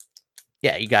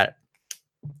 Yeah, you got it.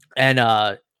 And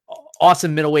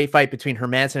awesome middleweight fight between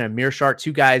Hermansson and Meerschaert,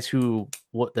 two guys who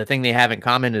the thing they have in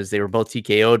common is they were both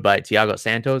TKO'd by Thiago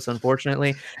Santos,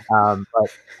 unfortunately. But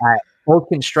both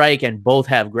can strike and both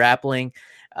have grappling.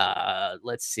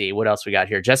 Let's see what else we got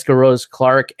here. Jessica Rose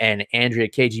Clark and Andrea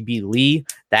KGB Lee.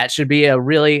 That should be a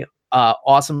really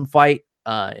awesome fight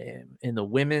in the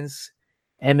women's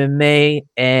MMA.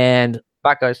 And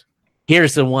back, guys.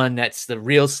 Here's the one that's the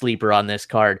real sleeper on this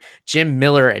card. Jim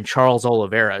Miller and Charles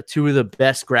Oliveira, two of the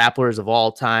best grapplers of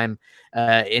all time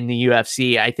in the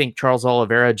UFC. I think Charles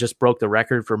Oliveira just broke the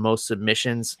record for most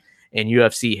submissions in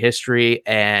UFC history.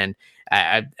 And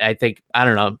I think, I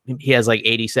don't know, he has like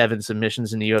 87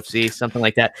 submissions in the UFC, something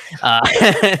like that.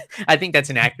 I think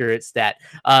that's an accurate stat.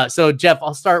 So, Jeff,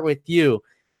 I'll start with you.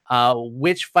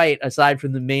 Which fight, aside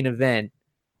from the main event,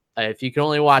 if you can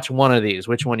only watch one of these,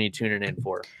 which one are you tuning in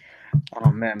for?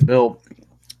 Oh, man, Bill,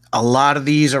 a lot of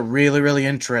these are really, really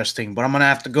interesting, but I'm going to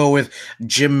have to go with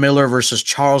Jim Miller versus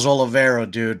Charles Oliveira,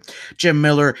 dude. Jim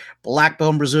Miller, black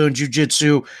belt in Brazilian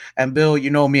Jiu-Jitsu, and Bill, you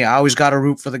know me, I always got to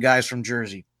root for the guys from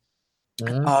Jersey.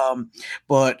 Mm-hmm.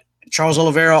 But Charles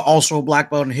Oliveira, also a black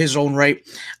belt in his own right.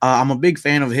 I'm a big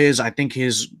fan of his. I think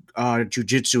his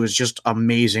jiu-jitsu is just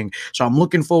amazing. So I'm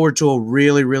looking forward to a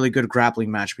really, really good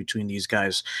grappling match between these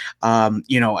guys.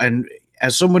 And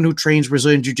as someone who trains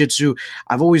Brazilian jiu-jitsu,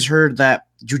 I've always heard that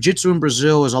jiu-jitsu in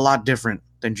Brazil is a lot different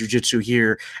than jiu-jitsu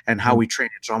here and how we train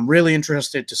it. So I'm really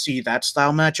interested to see that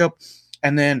style matchup.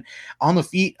 And then on the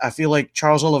feet, I feel like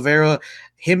Charles Oliveira,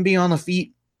 him being on the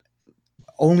feet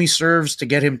only serves to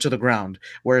get him to the ground.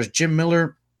 Whereas Jim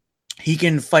Miller, he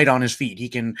can fight on his feet. He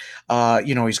can,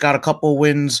 he's got a couple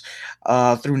wins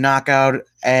through knockout.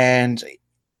 And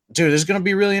dude, this is going to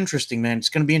be really interesting, man. It's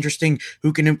going to be interesting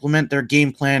who can implement their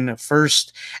game plan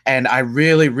first. And I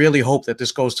really, really hope that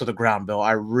this goes to the ground, Bill.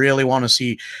 I really want to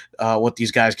see what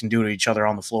these guys can do to each other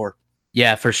on the floor.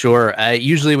 Yeah, for sure.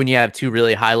 Usually when you have two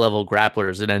really high-level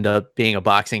grapplers, it ends up being a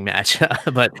boxing match.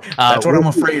 But that's what I'm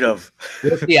afraid of.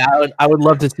 Yeah, I would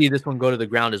love to see this one go to the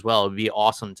ground as well. It would be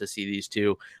awesome to see these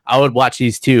two. I would watch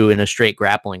these two in a straight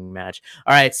grappling match.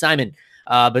 All right, Simon,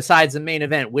 besides the main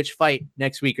event, which fight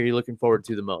next week are you looking forward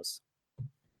to the most?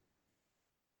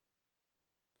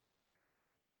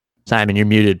 Simon, you're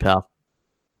muted, pal.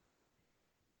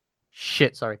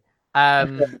 Shit, sorry.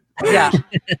 Yeah.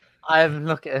 I'm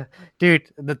looking,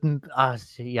 dude.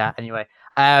 Anyway,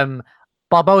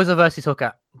 Barboza versus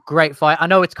Hooker, great fight. I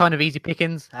know it's kind of easy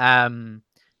pickings,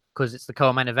 because it's the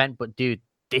co-main event, but dude,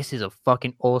 this is a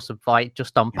fucking awesome fight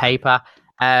just on paper.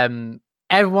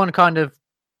 Everyone kind of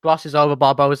glosses over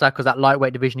Barboza because that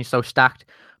lightweight division is so stacked,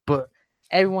 but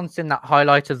everyone's seen that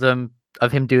highlight of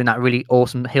him doing that really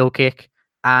awesome heel kick,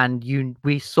 and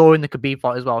we saw in the Khabib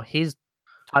fight as well. His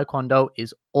taekwondo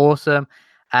is awesome.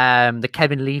 The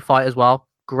Kevin Lee fight as well,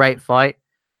 great fight,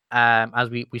 as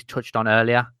we touched on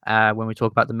earlier when we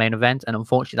talked about the main event, and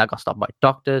unfortunately that got stopped by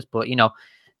doctors. But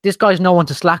this guy's no one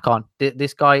to slack on.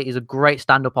 This guy is a great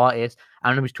stand-up artist,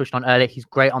 and we touched on earlier, he's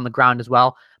great on the ground as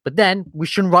well. But then we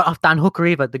shouldn't write off Dan Hooker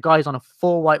either. The guy's on a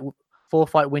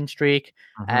four-fight win streak.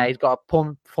 He's got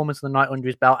a performance of the night under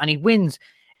his belt, and he wins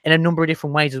in a number of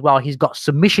different ways as well. He's got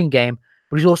submission game,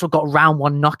 but he's also got round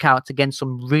one knockouts against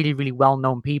some really, really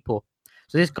well-known people.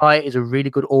 So this guy is a really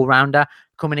good all-rounder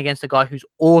coming against a guy who's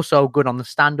also good on the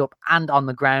stand-up and on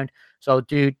the ground. So,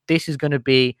 dude, this is going to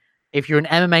be, if you're an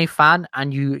MMA fan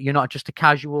and you're not just a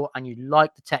casual and you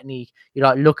like the technique, you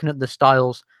like looking at the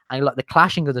styles and you like the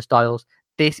clashing of the styles,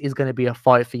 this is going to be a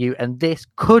fight for you. And this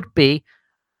could be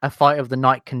a fight of the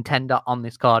night contender on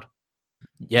this card.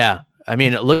 Yeah. I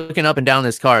mean, looking up and down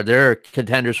this card, there are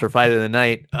contenders for fight of the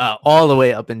night all the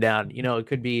way up and down. It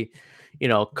could be,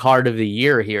 card of the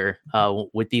year here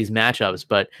with these matchups.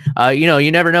 But,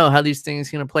 you never know how these things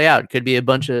are going to play out. It could be a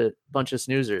bunch of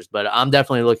snoozers. But I'm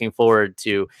definitely looking forward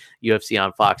to UFC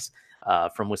on Fox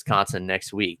from Wisconsin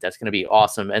next week. That's going to be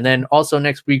awesome. And then also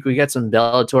next week, we got some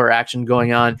Bellator action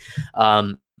going on.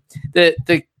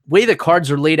 The way the cards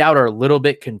are laid out are a little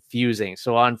bit confusing.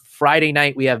 So on Friday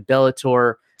night, we have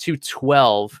Bellator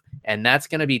 212, and that's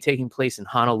going to be taking place in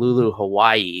Honolulu,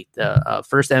 Hawaii, the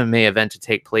first MMA event to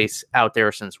take place out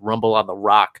there since Rumble on the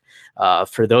Rock.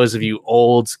 For those of you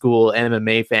old school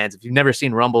MMA fans, if you've never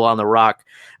seen Rumble on the Rock,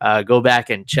 go back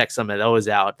and check some of those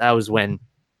out. That was when,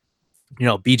 you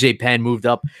know, BJ Penn moved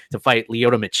up to fight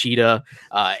Lyoto Machida.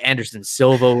 Anderson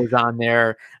Silva was on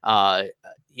there.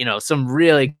 You know, some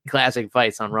really classic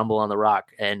fights on Rumble on the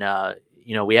Rock. And,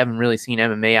 you know, we haven't really seen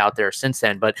MMA out there since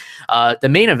then, but the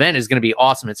main event is going to be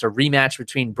awesome. It's a rematch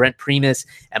between Brent Primus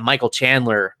and Michael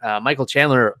Chandler. Michael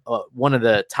Chandler, one of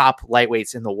the top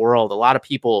lightweights in the world. A lot of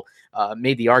people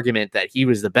made the argument that he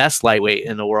was the best lightweight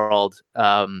in the world,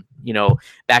 you know,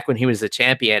 back when he was the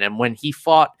champion. And when he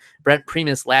fought Brent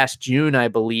Primus last June, I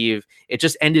believe, it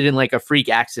just ended in like a freak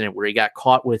accident where he got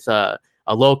caught with a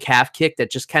low calf kick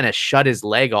that just kind of shut his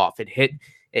leg off.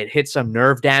 It hit some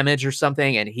nerve damage or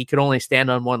something, and he could only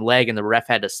stand on one leg, and the ref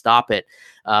had to stop it.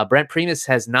 Brent Primus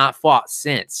has not fought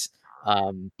since.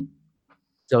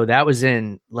 So that was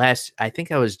I think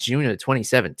that was June of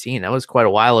 2017. That was quite a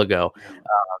while ago.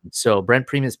 So Brent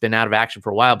Primus has been out of action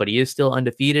for a while, but he is still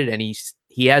undefeated, and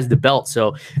he has the belt.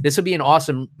 So this will be an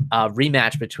awesome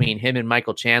rematch between him and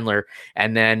Michael Chandler.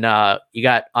 And then you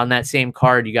got on that same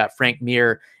card, you got Frank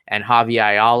Mir and Javi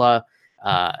Ayala,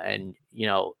 and you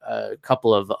know, a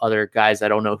couple of other guys. I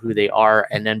don't know who they are.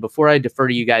 And then before I defer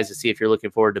to you guys to see if you're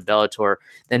looking forward to Bellator,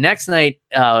 the next night,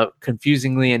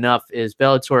 confusingly enough, is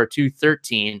Bellator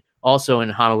 213, also in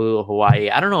Honolulu, Hawaii.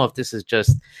 I don't know if this is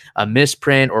just a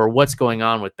misprint or what's going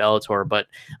on with Bellator, but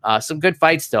some good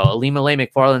fights though. Ilima-Lei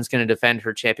Macfarlane's going to defend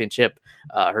her championship,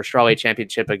 her strawweight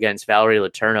championship against Valerie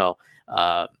Letourneau,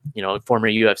 you know, former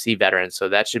UFC veteran. So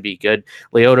that should be good.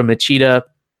 Lyoto Machida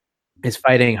is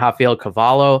fighting Rafael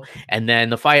Cavallo. And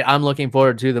then the fight I'm looking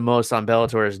forward to the most on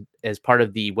Bellator is part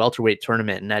of the welterweight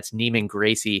tournament, and that's Neiman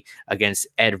Gracie against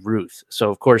Ed Ruth. So,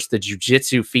 of course, the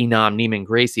jiu-jitsu phenom Neiman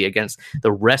Gracie against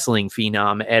the wrestling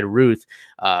phenom Ed Ruth,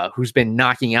 who's been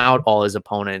knocking out all his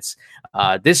opponents.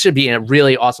 This should be a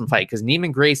really awesome fight because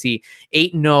Neiman Gracie,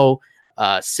 8-0,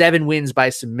 7 wins by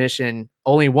submission.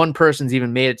 Only one person's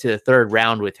even made it to the third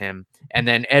round with him. And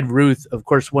then Ed Ruth, of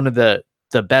course, one of the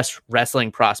best wrestling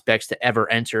prospects to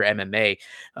ever enter MMA,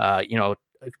 you know,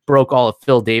 broke all of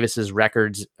Phil Davis's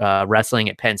records wrestling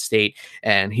at Penn State,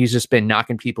 and he's just been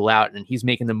knocking people out, and he's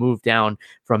making the move down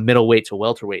from middleweight to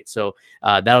welterweight. So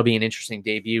that'll be an interesting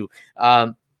debut.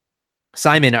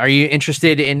 Simon, are you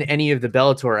interested in any of the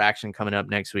Bellator action coming up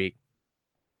next week?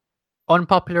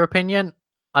 Unpopular opinion,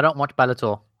 I don't watch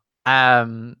Bellator.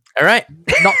 All right.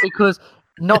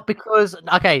 Not because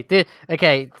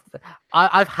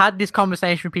I've had this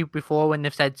conversation with people before when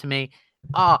they've said to me,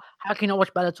 how can you not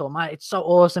watch Bellator, mate? It's so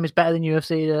awesome, it's better than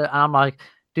UFC. And I'm like,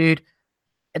 dude,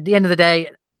 at the end of the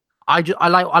day, I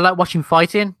like watching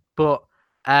fighting, but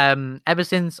ever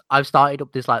since I've started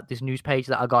up this news page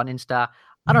that I got on Insta,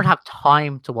 I don't have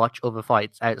time to watch other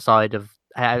fights outside of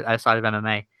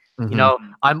MMA. You know,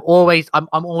 I'm always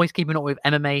keeping up with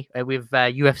MMA, with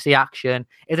UFC action.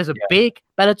 If there's a big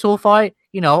Bellator fight,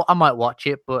 you know, I might watch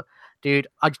it. But dude,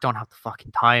 I just don't have the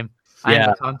fucking time. I don't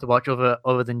have time to watch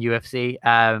other than UFC.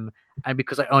 And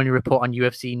because I only report on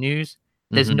UFC news,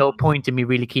 there's no point in me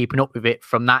really keeping up with it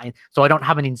from that. So I don't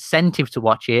have an incentive to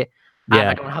watch it. And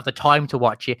I don't have the time to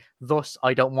watch it. Thus,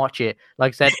 I don't watch it.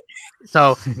 Like I said,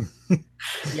 so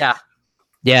yeah.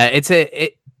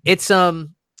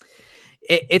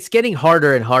 It's getting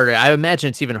harder and harder. I imagine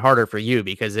it's even harder for you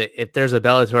because if there's a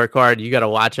Bellator card, you got to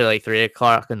watch it like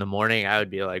 3:00 in the morning. I would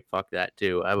be like, fuck that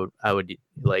too. I would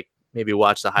like maybe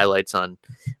watch the highlights on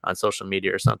social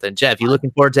media or something. Jeff, you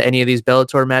looking forward to any of these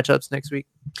Bellator matchups next week?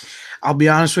 I'll be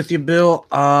honest with you, Bill.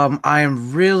 I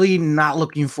am really not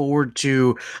looking forward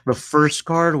to the first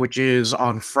card, which is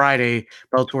on Friday,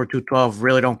 Bellator 212.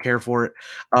 Really don't care for it.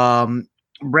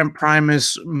 Brent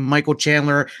Primus, Michael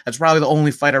Chandler. That's probably the only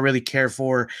fight I really care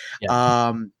for.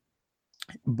 Yeah.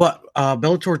 But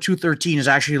Bellator 213 is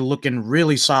actually looking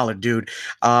really solid, dude.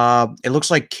 It looks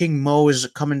like King Mo is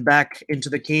coming back into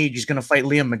the cage. He's going to fight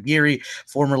Liam McGeary,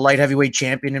 former light heavyweight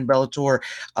champion in Bellator.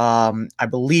 I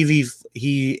believe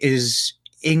he is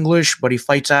English, but he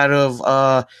fights out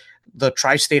of the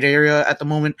tri-state area at the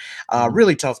moment.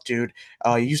 Really tough dude.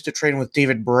 He used to train with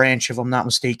David Branch, if I'm not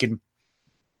mistaken.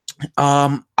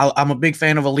 I'm a big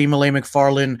fan of Ilima-Lei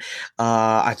Macfarlane.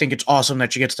 I think it's awesome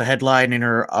that she gets the headline in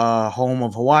her home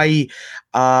of Hawaii.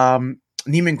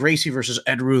 Neiman Gracie versus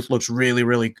Ed Ruth looks really,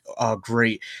 really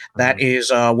great. That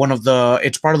is one of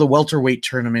it's part of the welterweight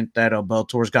tournament that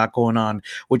Bellator's got going on,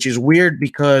 which is weird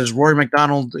because Rory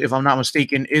McDonald, if I'm not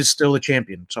mistaken, is still the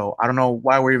champion. So I don't know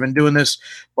why we're even doing this,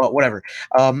 but whatever.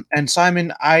 And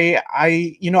Simon, I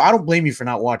don't blame you for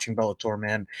not watching Bellator,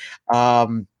 man.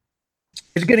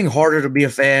 It's getting harder to be a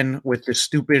fan with this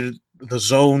stupid the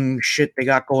zone shit they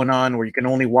got going on where you can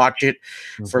only watch it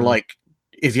for like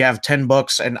if you have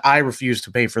 $10, and I refuse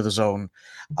to pay for the zone.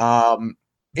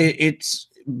 It's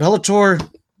Bellator.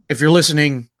 If you're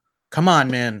listening, come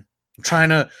on, man. I'm trying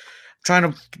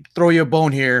to throw you a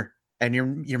bone here, and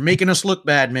you're making us look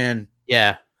bad, man.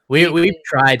 Yeah. We've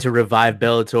tried to revive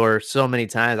Bellator so many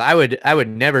times. I would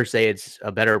never say it's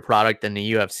a better product than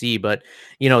the UFC, but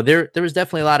there was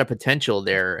definitely a lot of potential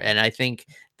there, and I think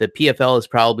the PFL is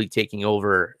probably taking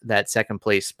over that second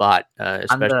place spot,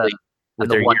 especially with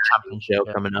their one championship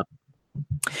coming up.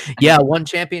 Yeah, one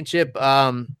championship.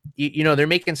 They're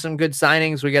making some good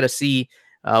signings. We got to see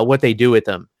what they do with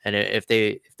them, and if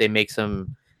they make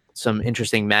some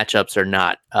interesting matchups or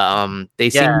not. They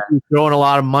seem to be throwing a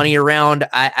lot of money around.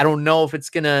 I don't know if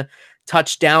it's gonna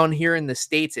touch down here in the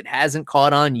States. It hasn't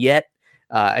caught on yet.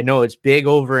 I know it's big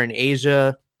over in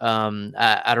Asia.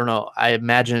 I don't know. I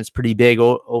imagine it's pretty big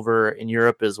over in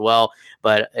Europe as well,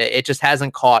 but it just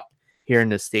hasn't caught here in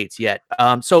the States yet.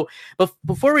 So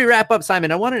before we wrap up,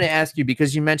 Simon, I wanted to ask you,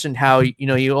 because you mentioned how,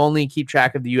 you only keep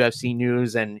track of the UFC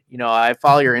news, and, I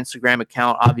follow your Instagram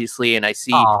account, obviously, and I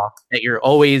see that you're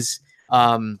always,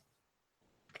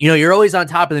 you're always on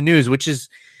top of the news, which is,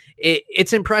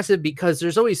 it's impressive because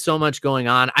there's always so much going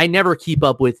on. I never keep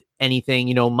up with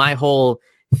anything. My whole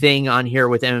thing on here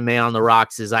with MMA on the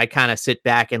Rocks is I kind of sit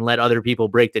back and let other people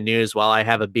break the news while I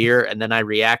have a beer, and then I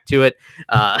react to it.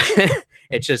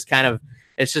 It's just kind of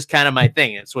my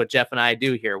thing. It's what Jeff and I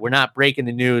do here. We're not breaking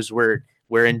the news. We're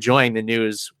enjoying the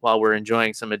news while we're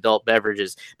enjoying some adult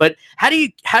beverages. But how do you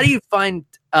find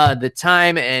the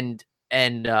time and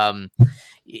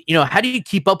how do you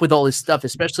keep up with all this stuff,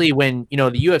 especially when, the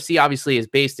UFC obviously is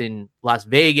based in Las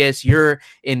Vegas, you're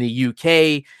in the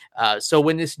UK. So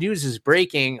when this news is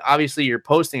breaking, obviously you're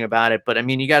posting about it, but I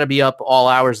mean, you got to be up all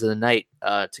hours of the night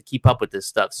to keep up with this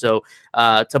stuff. So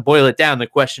to boil it down, the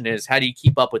question is, how do you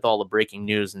keep up with all the breaking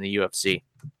news in the UFC?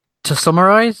 To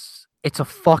summarize, it's a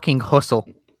fucking hustle.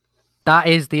 That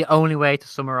is the only way to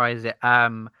summarize it.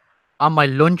 On my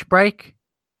lunch break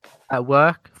at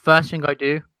work, first thing I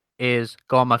do is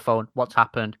go on my phone, what's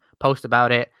happened, post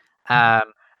about it.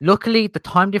 Luckily, the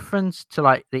time difference to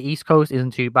like the East Coast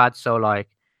isn't too bad. So like,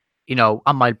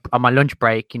 on my lunch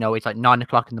break, it's like 9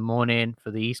 o'clock in the morning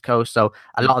for the East Coast. So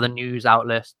a lot of the news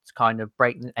outlets kind of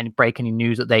break any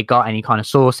news that they got, any kind of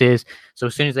sources. So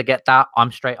as soon as they get that,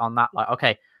 I'm straight on that. Like,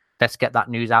 okay, let's get that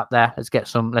news out there. Let's get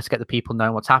the people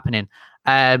knowing what's happening.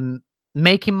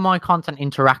 Making my content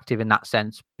interactive in that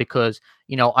sense, because,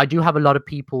 I do have a lot of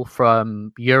people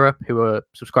from Europe who are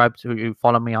subscribed to, who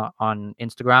follow me on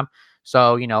Instagram.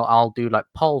 So, I'll do like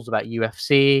polls about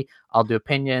UFC, I'll do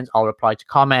opinions, I'll reply to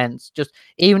comments. Just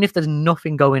even if there's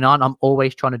nothing going on, I'm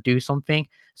always trying to do something.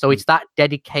 So it's that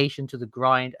dedication to the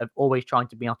grind of always trying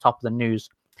to be on top of the news.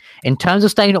 In terms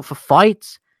of staying up for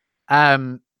fights,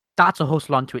 that's a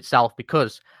hustle unto itself,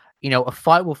 because, a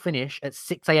fight will finish at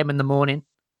 6 a.m. in the morning,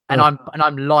 and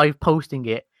I'm live posting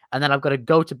it. And then I've got to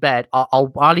go to bed.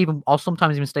 I'll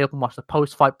sometimes even stay up and watch the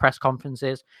post-fight press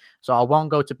conferences. So I won't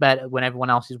go to bed when everyone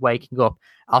else is waking up.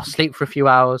 I'll sleep for a few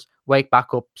hours, wake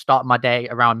back up, start my day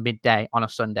around midday on a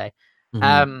Sunday.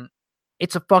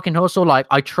 It's a fucking hustle. Like,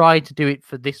 I tried to do it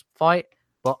for this fight,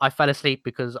 but I fell asleep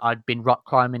because I'd been rock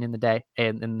climbing in the day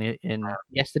in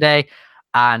yesterday,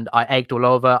 and I ached all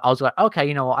over. I was like, okay,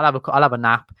 you know what? I'll have a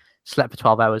nap. Slept for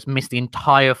 12 hours, missed the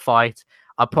entire fight.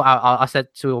 I said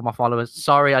to all my followers,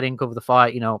 sorry, I didn't cover the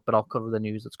fight, but I'll cover the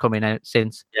news that's coming out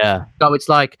since. Yeah. So it's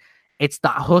like, it's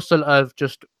that hustle of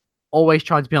just always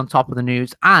trying to be on top of the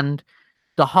news. And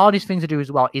the hardest thing to do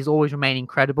as well is always remaining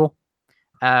credible.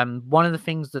 One of the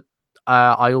things that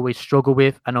I always struggle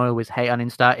with and I always hate on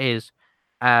Insta is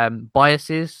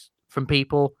biases from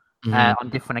people on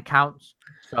different accounts.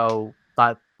 So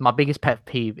like my biggest pet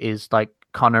peeve is like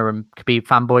Conor and Khabib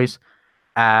fanboys.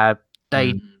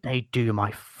 They do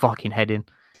my fucking head in.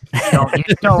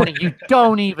 You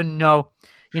don't even know.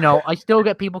 I still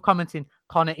get people commenting,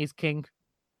 Conor is king.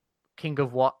 King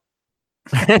of what?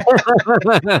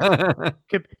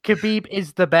 Khabib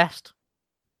is the best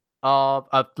of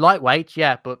lightweight,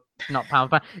 yeah, but not pound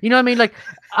for pound. You know what I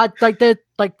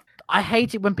mean? I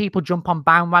hate it when people jump on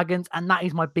bandwagons, and that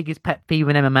is my biggest pet peeve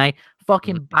in MMA.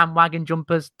 Fucking bandwagon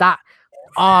jumpers. That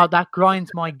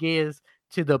grinds my gears.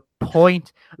 to the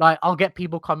point. Like, I'll get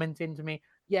people commenting to me,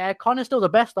 yeah, Conor's still the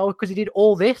best though because he did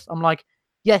all this. I'm like,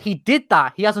 yeah, he did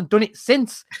that. He hasn't done it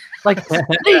since. Like,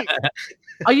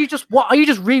 are you just watching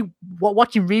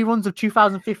reruns of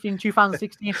 2015,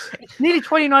 2016? It's nearly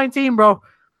 2019, bro.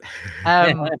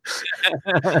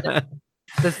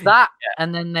 There's that,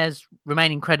 and then there's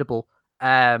Remain Incredible.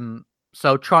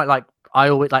 So try, like, I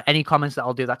always, like, any comments that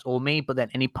I'll do, that's all me. But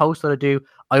then any posts that I do,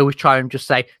 I always try and just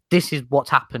say, this is what's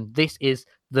happened. This is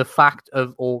the fact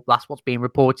of all. That's what's being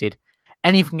reported.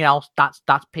 Anything else, that's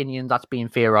opinion, that's being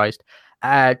theorized.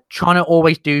 Trying to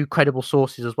always do credible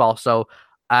sources as well. So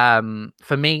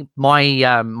for me,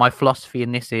 my philosophy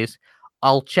in this is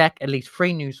I'll check at least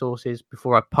 3 news sources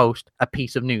before I post a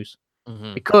piece of news.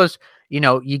 Because, you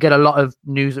know, you get a lot of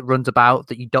news that runs about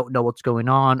that you don't know what's going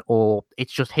on, or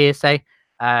it's just hearsay,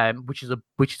 which is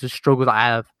a struggle that I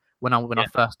have when I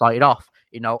first started off.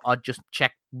 You know, I'd just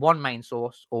check one main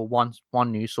source or one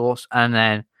news source, and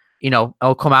then, you know,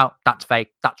 it'll come out, that's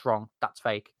fake, that's wrong, that's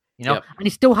fake. You know, and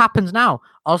it still happens now.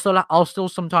 Also, I'll still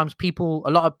sometimes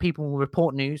a lot of people will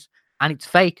report news and it's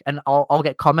fake, and I'll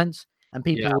get comments and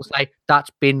people will say that's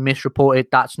been misreported,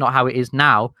 that's not how it is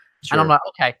now. And I'm like,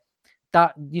 okay,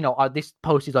 that, you know, this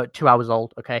post is like 2 hours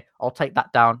old. Okay, I'll take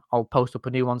that down. I'll post up a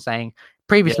new one saying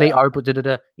previously I put you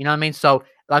know what I mean? So,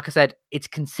 like I said, it's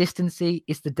consistency,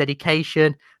 it's the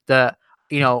dedication that,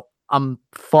 you know, I'm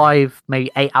 5,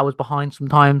 maybe 8 hours behind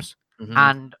sometimes,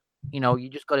 and you know, you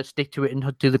just got to stick to it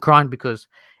and do the grind, because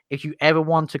if you ever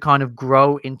want to kind of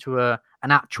grow into an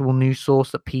actual news source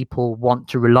that people want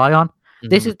to rely on,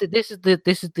 this is the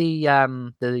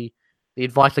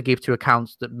advice I give to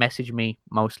accounts that message me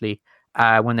mostly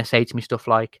when they say to me stuff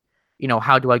like, you know,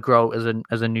 how do I grow as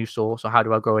a news source, or how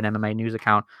do I grow an MMA news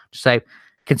account? Just say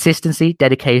consistency,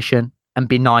 dedication, and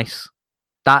be nice.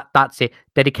 That's it.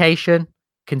 Dedication,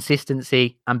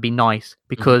 consistency, and be nice,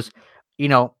 because you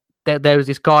know, there was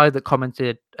this guy that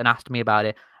commented and asked me about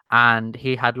it, and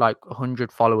he had like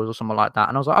 100 followers or something like that.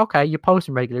 And I was like, okay, you're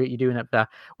posting regularly, you're doing it there.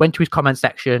 Went to his comment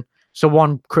section.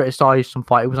 Someone criticized some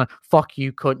fight. It was like, fuck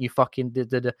you, cunt, you fucking da.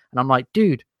 And I'm like,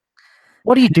 dude,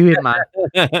 what are you doing, man?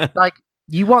 Like,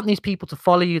 you want these people to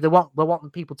follow you. They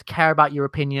want people to care about your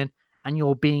opinion, and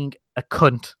you're being a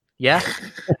cunt. Yeah.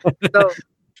 So,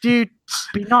 dude,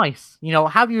 be nice. You know,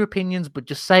 have your opinions, but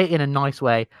just say it in a nice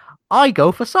way. I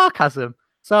go for sarcasm.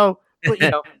 So, but, you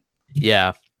know.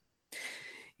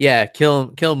 Yeah,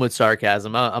 kill him with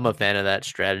sarcasm. I'm a fan of that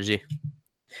strategy.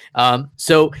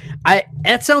 So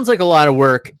that sounds like a lot of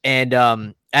work,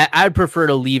 and I'd prefer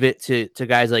to leave it to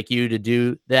guys like you to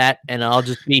do that, and I'll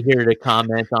just be here to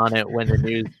comment on it when the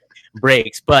news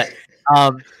breaks. But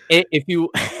if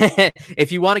you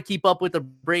if you want to keep up with the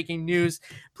breaking news,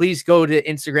 please go to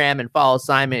Instagram and follow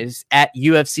Simon. It's at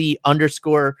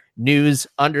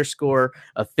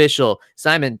UFC_news_official.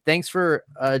 Simon, thanks for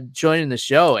joining the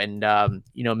show and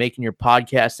you know, making your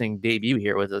podcasting debut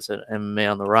here with us at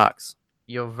MMA on the Rocks.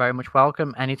 You're very much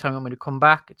welcome. Anytime you want me to come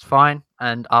back, it's fine,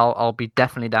 and I'll be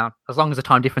definitely down, as long as the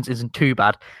time difference isn't too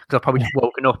bad, because I've probably just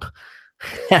woken up.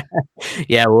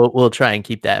 Yeah, we'll try and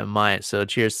keep that in mind. So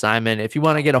cheers, Simon. If you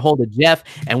want to get a hold of Jeff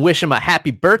and wish him a happy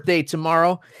birthday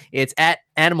tomorrow, it's at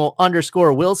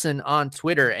 @animal_Wilson on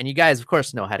Twitter. And you guys, of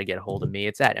course, know how to get a hold of me.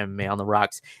 It's at MMA on the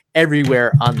Rocks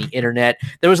everywhere on the internet.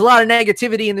 There was a lot of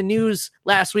negativity in the news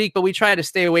last week, but we try to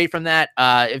stay away from that.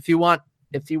 If you want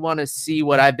to see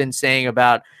what I've been saying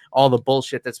about all the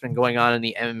bullshit that's been going on in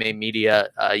the MMA media,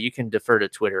 you can defer to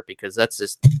Twitter, because that's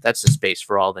the space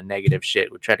for all the negative shit.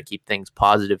 We try to keep things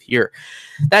positive here.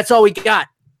 That's all we got.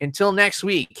 Until next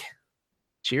week.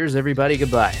 Cheers, everybody.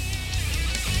 Goodbye.